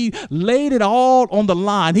knowing that he laid it all on the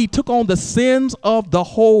line. He took on the sins of the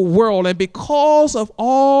whole world, and because of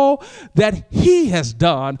all that he has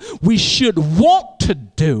done, we should want to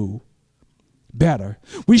do better.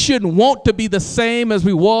 We shouldn't want to be the same as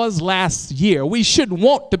we was last year. We shouldn't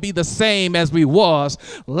want to be the same as we was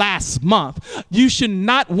last month. You should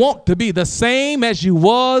not want to be the same as you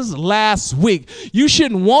was last week. You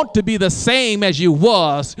shouldn't want to be the same as you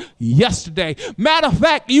was yesterday. Matter of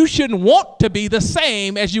fact, you shouldn't want to be the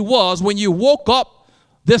same as you was when you woke up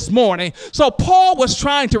this morning. So Paul was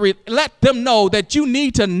trying to let them know that you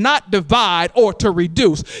need to not divide or to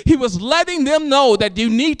reduce. He was letting them know that you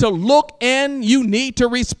need to look and you need to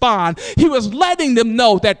respond. He was letting them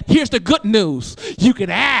know that here's the good news. You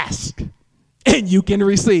can ask and you can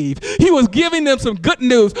receive. He was giving them some good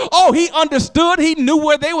news. Oh, he understood. He knew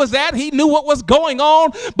where they was at. He knew what was going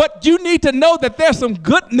on. But you need to know that there's some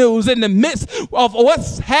good news in the midst of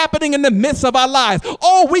what's happening in the midst of our lives.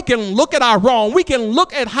 Oh, we can look at our wrong. We can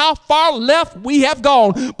look at how far left we have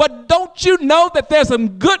gone. But don't you know that there's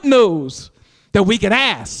some good news that we can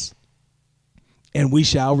ask and we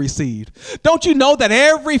shall receive? Don't you know that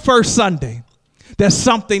every first Sunday, there's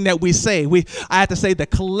something that we say. I have to say the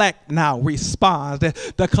collect now responds.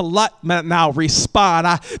 The collect now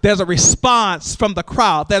respond. There's a response from the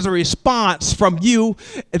crowd. There's a response from you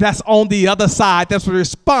that's on the other side. There's a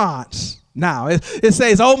response now. It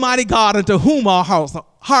says, Almighty God, unto whom our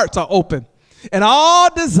hearts are open and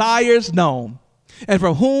all desires known, and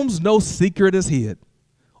from whom no secret is hid.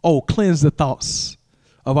 Oh, cleanse the thoughts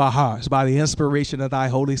of our hearts by the inspiration of thy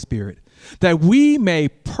Holy Spirit, that we may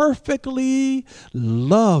perfectly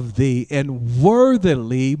love thee and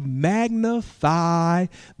worthily magnify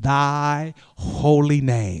thy holy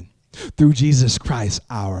name through Jesus Christ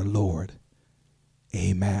our Lord.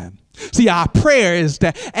 Amen. See, our prayer is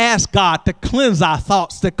to ask God to cleanse our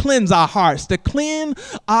thoughts, to cleanse our hearts, to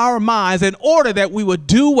cleanse our minds in order that we would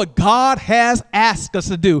do what God has asked us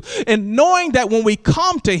to do. And knowing that when we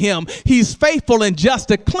come to him, he's faithful and just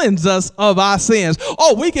to cleanse us of our sins.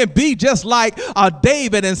 Oh, we can be just like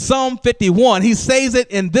David in Psalm 51. He says it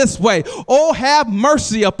in this way. Oh, have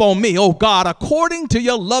mercy upon me, oh God, according to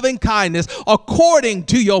your loving kindness, according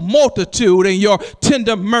to your multitude and your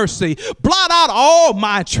tender mercy. Blot out all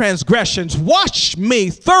my transgressions. Wash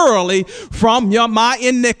me thoroughly from my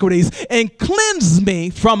iniquities and cleanse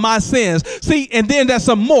me from my sins. See, and then there's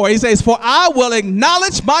some more. He says, for I will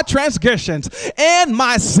acknowledge my transgressions, and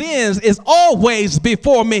my sins is always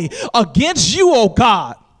before me. Against you, O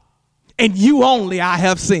God, and you only I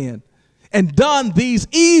have sinned and done these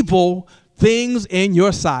evil things in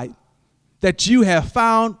your sight, that you have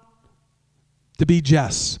found to be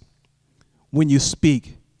just when you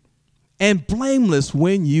speak and blameless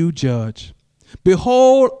when you judge.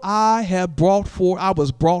 Behold, I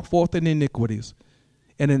was brought forth in iniquities,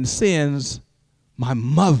 and in sins my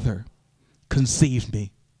mother conceived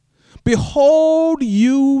me. Behold,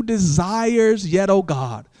 you desires yet, O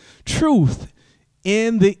God, truth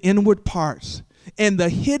in the inward parts, and the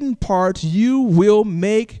hidden parts you will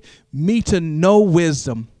make me to know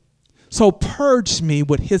wisdom. So purge me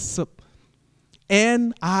with hyssop,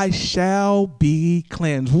 and I shall be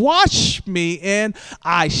cleansed. Wash me, and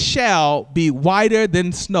I shall be whiter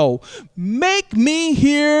than snow. Make me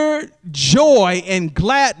hear joy and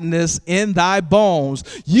gladness in thy bones.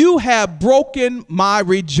 You have broken my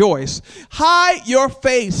rejoice. Hide your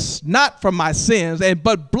face not from my sins,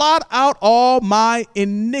 but blot out all my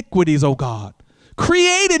iniquities, O God.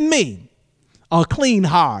 Create in me a clean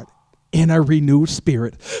heart in a renewed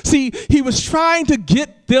spirit. See, he was trying to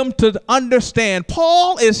get them to understand.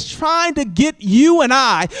 Paul is trying to get you and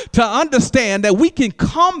I to understand that we can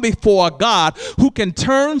come before a God who can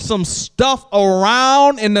turn some stuff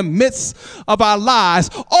around in the midst of our lives.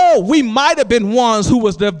 Oh, we might have been ones who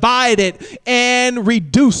was divided and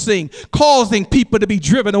reducing, causing people to be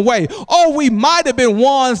driven away. Oh, we might have been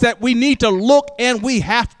ones that we need to look and we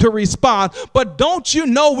have to respond. But don't you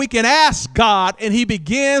know we can ask God and he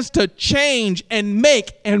begins to change and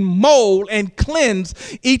make and mold and cleanse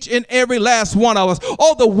each and every last one of us.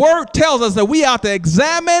 Oh, the word tells us that we have to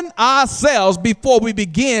examine ourselves before we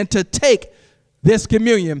begin to take this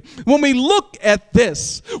communion. When we look at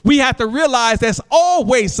this, we have to realize there's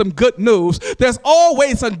always some good news. There's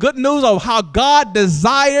always some good news of how God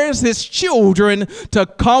desires his children to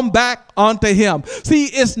come back unto him. See,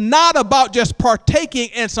 it's not about just partaking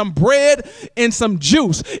in some bread and some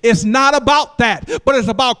juice. It's not about that, but it's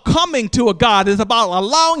about coming to a God. It's about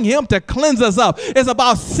allowing him to cleanse us up. It's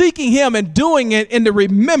about seeking him and doing it in the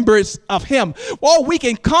remembrance of him. Or we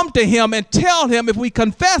can come to him and tell him if we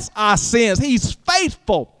confess our sins, he's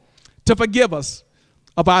faithful to forgive us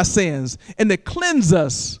of our sins and to cleanse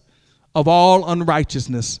us of all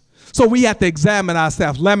unrighteousness. So we have to examine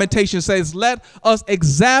ourselves. Lamentation says, let us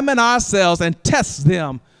examine ourselves and test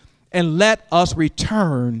them, and let us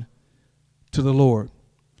return to the Lord.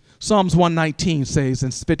 Psalms 119 says,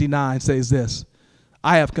 and 59 says this,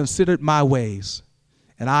 I have considered my ways,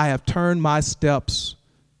 and I have turned my steps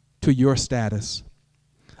to your status.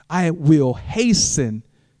 I will hasten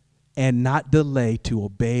and not delay to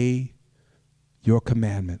obey your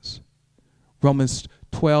commandments. Romans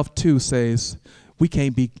 12:2 says, we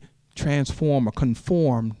can't be transformed or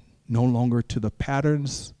conformed no longer to the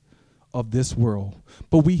patterns of this world,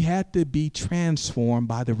 but we had to be transformed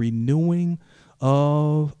by the renewing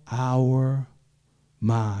of our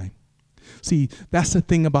mind. See, that's the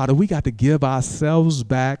thing about it. We got to give ourselves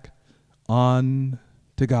back unto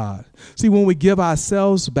God. See, when we give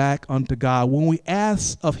ourselves back unto God, when we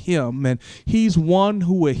ask of him, and he's one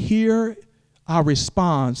who will hear our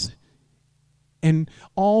response. And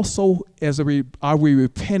also, as are we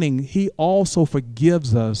repenting, he also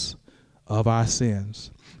forgives us of our sins.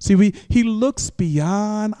 See, he looks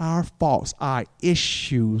beyond our faults, our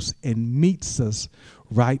issues, and meets us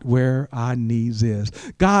right where our needs is.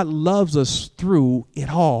 God loves us through it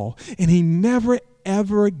all, and he never,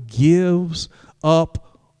 ever gives up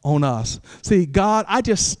on us. See, God, I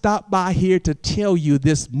just stopped by here to tell you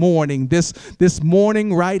this morning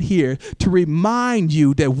right here, to remind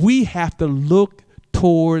you that we have to look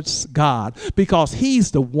towards God, because he's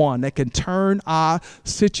the one that can turn our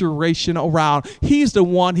situation around. He's the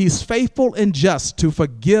one, he's faithful and just to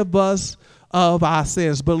forgive us of our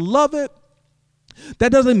sins. Beloved,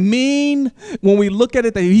 that doesn't mean when we look at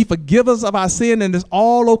it that he forgives us of our sin and it's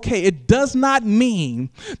all okay. It does not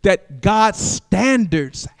mean that God's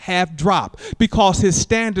standards have dropped, because his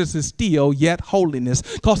standards is still yet holiness,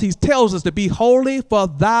 because he tells us to be holy for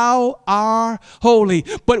thou art holy.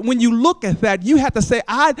 But when you look at that, you have to say,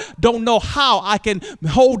 I don't know how I can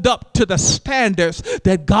hold up to the standards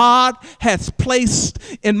that God has placed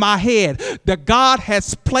in my head, that God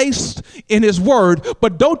has placed in his word.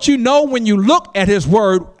 But don't you know, when you look at his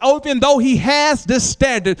word, even though he has this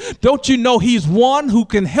standard, don't you know he's one who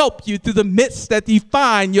can help you through the midst that you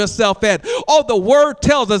find yourself at? Oh, the word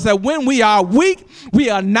tells us that when we are weak, we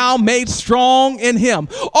are now made strong in him.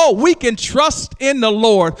 Oh, we can trust in the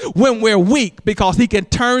Lord when we're weak, because he can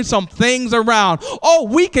turn some things around. Oh,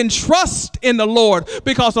 we can trust in the Lord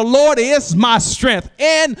because the Lord is my strength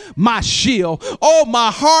and my shield. Oh,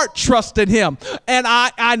 my heart trusts in him, and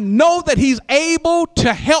I know that he's able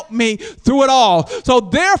to help me through it all. So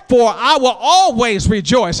therefore, I will always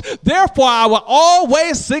rejoice. Therefore, I will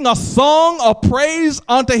always sing a song of praise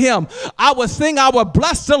unto him. I will sing, I will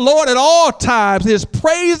bless the Lord at all times. His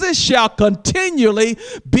praises shall continually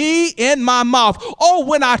be in my mouth. Oh,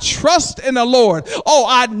 when I trust in the Lord, oh,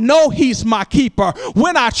 I know he's my keeper.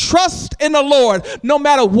 When I trust in the Lord, no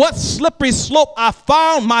matter what slippery slope I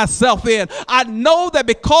found myself in, I know that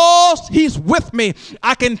because he's with me,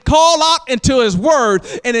 I can call out into his word,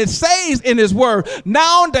 and it says in his word,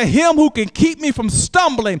 now unto him who can keep me from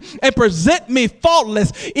stumbling and present me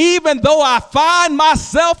faultless, even though I find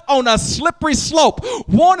myself on a slippery slope,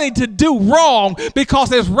 wanting to do wrong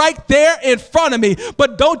because it's right there in front of me.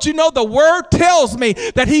 But don't you know, the word tells me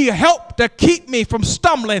that he helped to keep me from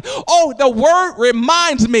stumbling. Oh, the word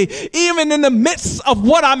reminds me, even in the midst of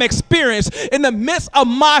what I'm experiencing, in the midst of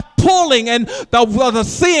my pulling and the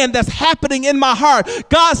sin that's happening in my heart,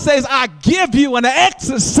 God says, I give you an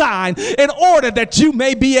exit sign in order that you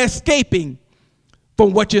may be escaping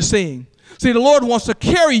from what you're seeing. See, the Lord wants to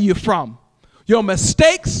carry you from your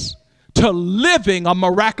mistakes to living a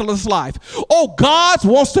miraculous life. Oh, God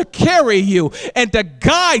wants to carry you and to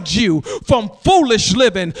guide you from foolish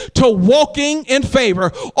living to walking in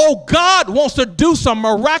favor. Oh, God wants to do some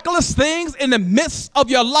miraculous things in the midst of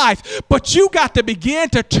your life, but you got to begin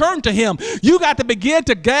to turn to him. You got to begin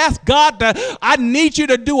to ask God that I need you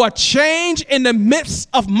to do a change in the midst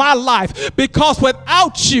of my life, because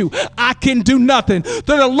without you, I can do nothing.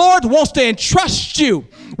 The Lord wants to entrust you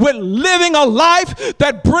with living a life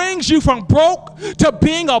that brings you from broke to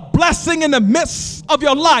being a blessing in the midst of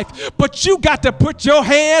your life. But you got to put your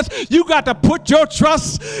hands, you got to put your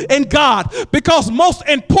trust in God, because most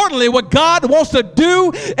importantly, what God wants to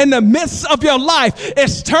do in the midst of your life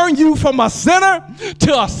is turn you from a sinner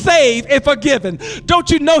to a saved and forgiven. Don't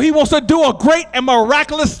you know he wants to do a great and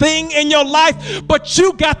miraculous thing in your life? But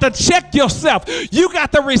you got to check yourself. You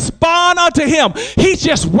got to respond unto him. He's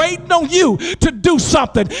just waiting on you to do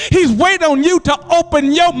something. He's waiting on you to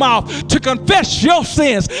open your mouth, to confess your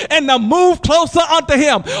sins, and to move closer unto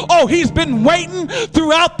him. Oh, he's been waiting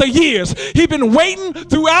throughout the years. He's been waiting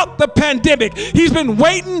throughout the pandemic. He's been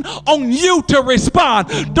waiting on you to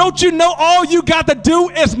respond. Don't you know all you got to do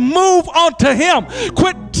is move on to him?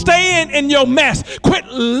 Quit staying in your mess. Quit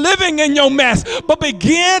living in your mess, but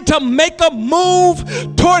begin to make a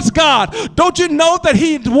move towards God. Don't you know that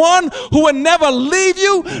he's one who will never leave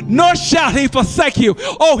you, nor shall he forsake you?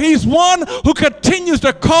 Oh, he's one who continues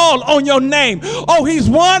to call on your name. Oh, he's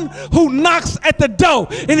one who knocks at the door,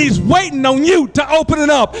 and he's waiting on you to open it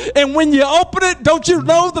up. And when you open it, don't you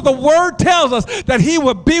know that the word tells us that he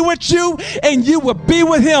will be with you and you will be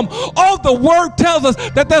with him? Oh, the word tells us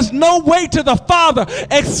that there's no way to the Father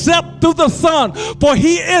except through the Son, for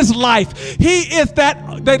he is life. He is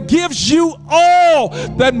that gives you all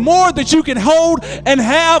that more that you can hold and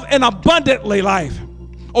have an abundantly life.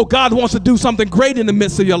 Oh, God wants to do something great in the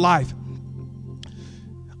midst of your life.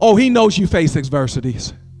 Oh, he knows you face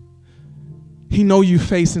adversities. He knows you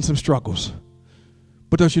facing some struggles.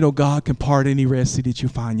 But don't you know God can part any Red Sea that you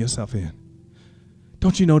find yourself in?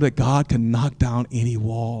 Don't you know that God can knock down any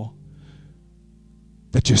wall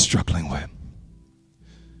that you're struggling with?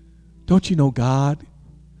 Don't you know God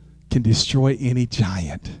can destroy any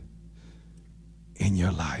giant in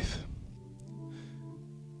your life?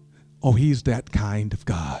 Oh, he's that kind of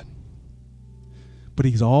God. But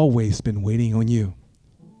he's always been waiting on you.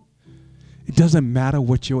 It doesn't matter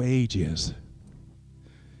what your age is.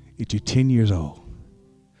 If you're 10 years old,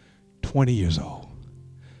 20 years old,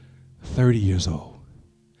 30 years old,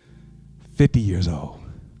 50 years old,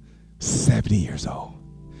 70 years old,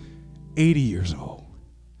 80 years old,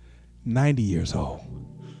 90 years old,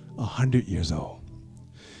 100 years old.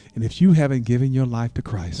 And if you haven't given your life to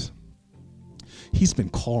Christ, he's been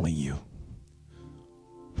calling you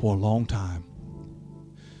for a long time.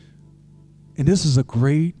 And this is a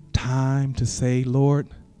great time to say, Lord,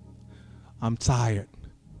 I'm tired.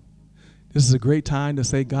 This is a great time to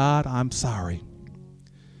say, God, I'm sorry.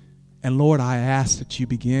 And Lord, I ask that you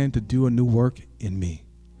begin to do a new work in me.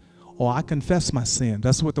 Oh, I confess my sin.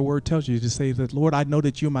 That's what the word tells you to say, that, Lord, I know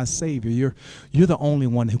that you're my Savior. You're the only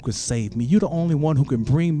one who could save me. You're the only one who can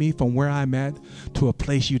bring me from where I'm at to a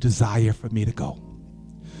place you desire for me to go.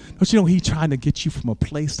 Don't you know he's trying to get you from a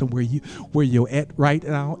place to where you're at right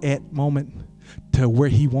now, at moment, to where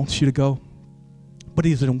he wants you to go? But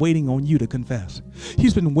he's been waiting on you to confess.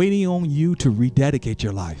 He's been waiting on you to rededicate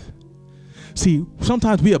your life. See,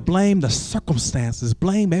 sometimes we blame the circumstances,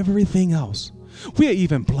 blame everything else. We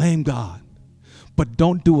even blame God, but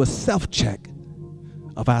don't do a self-check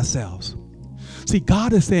of ourselves. See,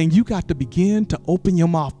 God is saying you got to begin to open your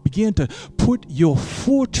mouth, begin to put your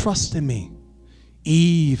full trust in me,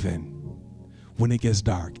 even when it gets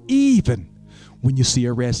dark, even when you see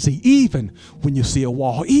a Red Sea, even when you see a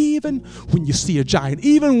wall, even when you see a giant,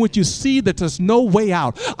 even when you see that there's no way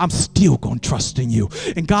out, I'm still going to trust in you.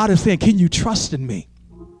 And God is saying, can you trust in me?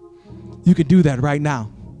 You can do that right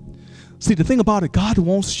now. See, the thing about it, God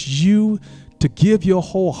wants you to give your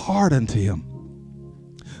whole heart unto him.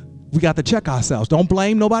 We got to check ourselves. Don't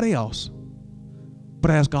blame nobody else,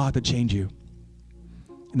 but ask God to change you.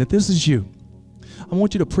 And if this is you, I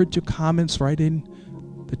want you to put your comments right in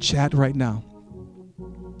the chat right now.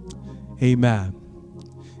 Amen.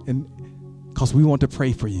 And because we want to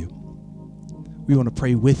pray for you. We want to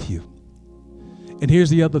pray with you. And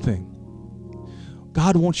here's the other thing.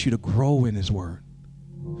 God wants you to grow in his word.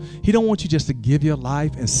 He don't want you just to give your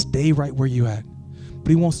life and stay right where you're at, but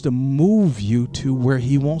he wants to move you to where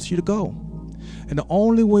he wants you to go. And the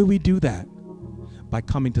only way we do that, by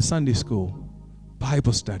coming to Sunday school,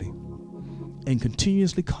 Bible study, and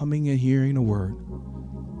continuously coming and hearing the word.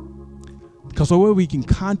 Because the way we can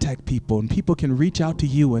contact people and people can reach out to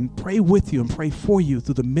you and pray with you and pray for you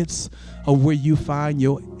through the midst of where you find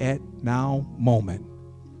your at now moment.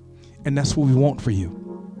 And that's what we want for you.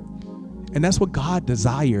 And that's what God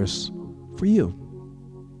desires for you.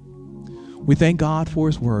 We thank God for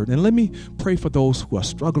his word. And let me pray for those who are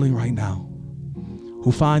struggling right now,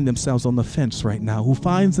 who find themselves on the fence right now, who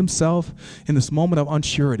finds themselves in this moment of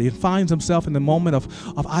unsurety, and finds himself in the moment of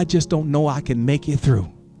I just don't know I can make it through.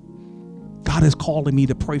 God is calling me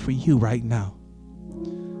to pray for you right now.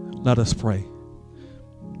 Let us pray.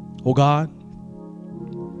 Oh God,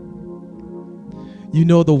 you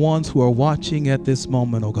know the ones who are watching at this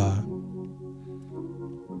moment, oh God.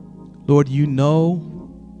 Lord, you know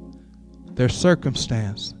their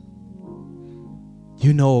circumstance.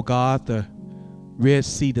 You know, oh God, the Red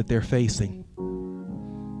Sea that they're facing.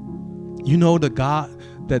 You know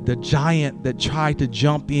the giant that tried to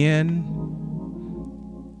jump in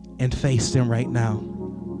and face them right now.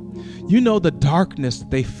 You know the darkness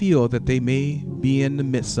that they feel that they may be in the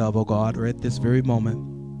midst of, oh God, or at this very moment.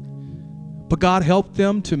 But God, help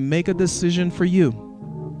them to make a decision for you.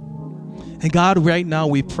 And God, right now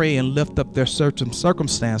we pray and lift up their certain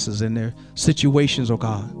circumstances and their situations, oh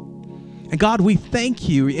God. And God, we thank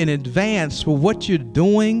you in advance for what you're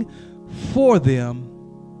doing for them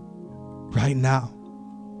right now.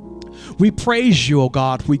 We praise you, oh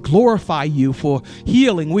God. We glorify you for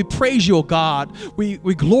healing. We praise you, oh God. We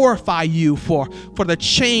glorify you for the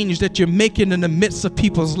change that you're making in the midst of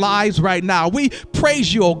people's lives right now. We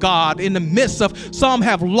praise you, oh God, in the midst of some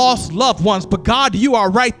have lost loved ones, but God, you are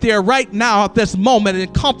right there right now at this moment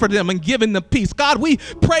and comfort them and giving them peace. God, we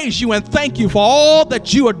praise you and thank you for all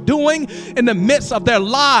that you are doing in the midst of their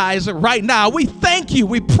lives right now. We thank you.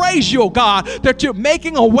 We praise you, oh God, that you're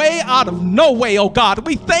making a way out of no way, oh God.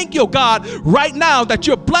 We thank you, oh God, right now that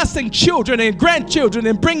you're blessing children and grandchildren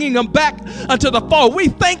and bringing them back unto the fold. We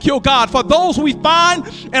thank you, God, for those we find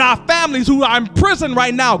in our families who are in prison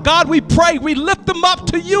right now. God, we pray, we lift them up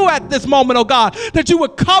to you at this moment, oh God, that you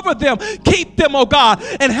would cover them, keep them, oh God,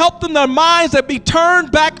 and help them their minds that be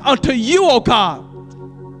turned back unto you, oh God.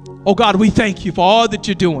 Oh God, we thank you for all that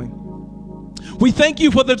you're doing. We thank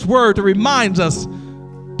you for this word that reminds us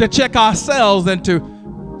to check ourselves and to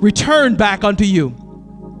return back unto you.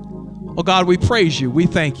 Oh God, we praise you. We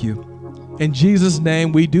thank you. In Jesus'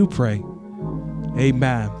 name we do pray.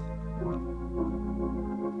 Amen.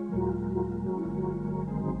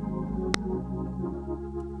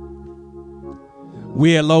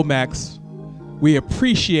 We at Lomax, we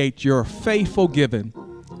appreciate your faithful giving.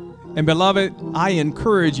 And beloved, I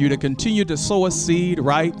encourage you to continue to sow a seed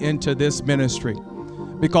right into this ministry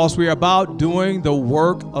because we are about doing the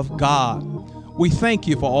work of God. We thank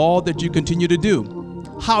you for all that you continue to do.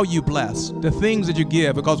 How you bless, the things that you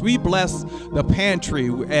give, because we bless the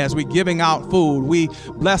pantry as we giving out food. We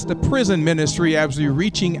bless the prison ministry as we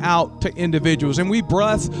reaching out to individuals, and we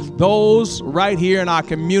bless those right here in our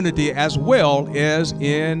community as well as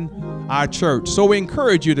in our church. So we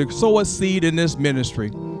encourage you to sow a seed in this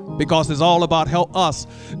ministry because it's all about help us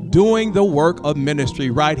doing the work of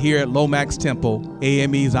ministry right here at Lomax Temple,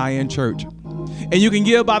 AME Zion Church. And you can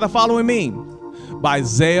give by the following means: by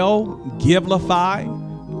Zelle, Givelify,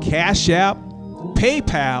 Cash App,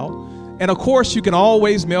 PayPal, and of course you can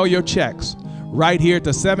always mail your checks right here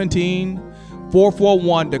to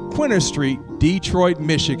 17441 DeQuinter Street, Detroit,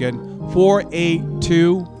 Michigan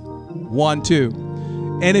 48212.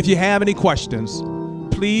 And if you have any questions,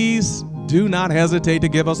 please do not hesitate to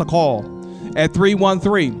give us a call at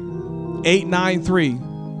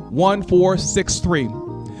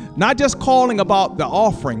 313-893-1463. Not just calling about the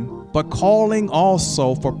offering, but calling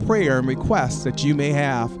also for prayer and requests that you may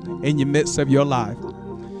have in the midst of your life.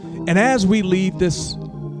 And as we leave this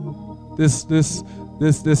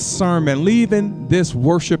sermon, leaving this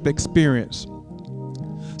worship experience,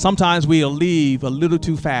 sometimes we'll leave a little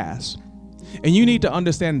too fast. And you need to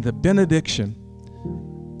understand the benediction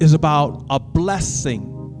is about a blessing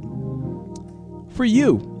for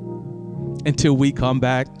you until we come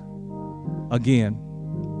back again.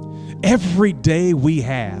 Every day we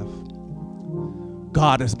have,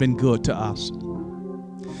 God has been good to us.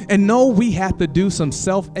 And no, we have to do some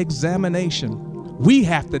self-examination. We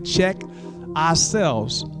have to check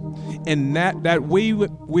ourselves and that we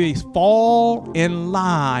fall in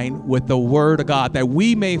line with the Word of God, that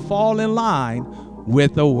we may fall in line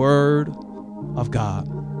with the Word of God.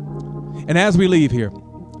 And as we leave here,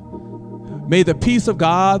 may the peace of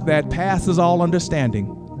God that passes all understanding,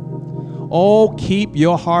 keep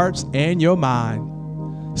your hearts and your mind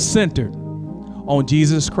centered on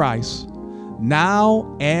Jesus Christ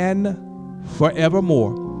now and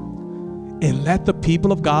forevermore. And let the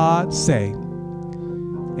people of God say,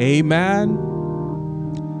 Amen,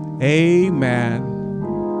 amen,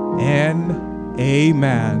 and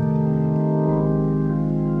amen.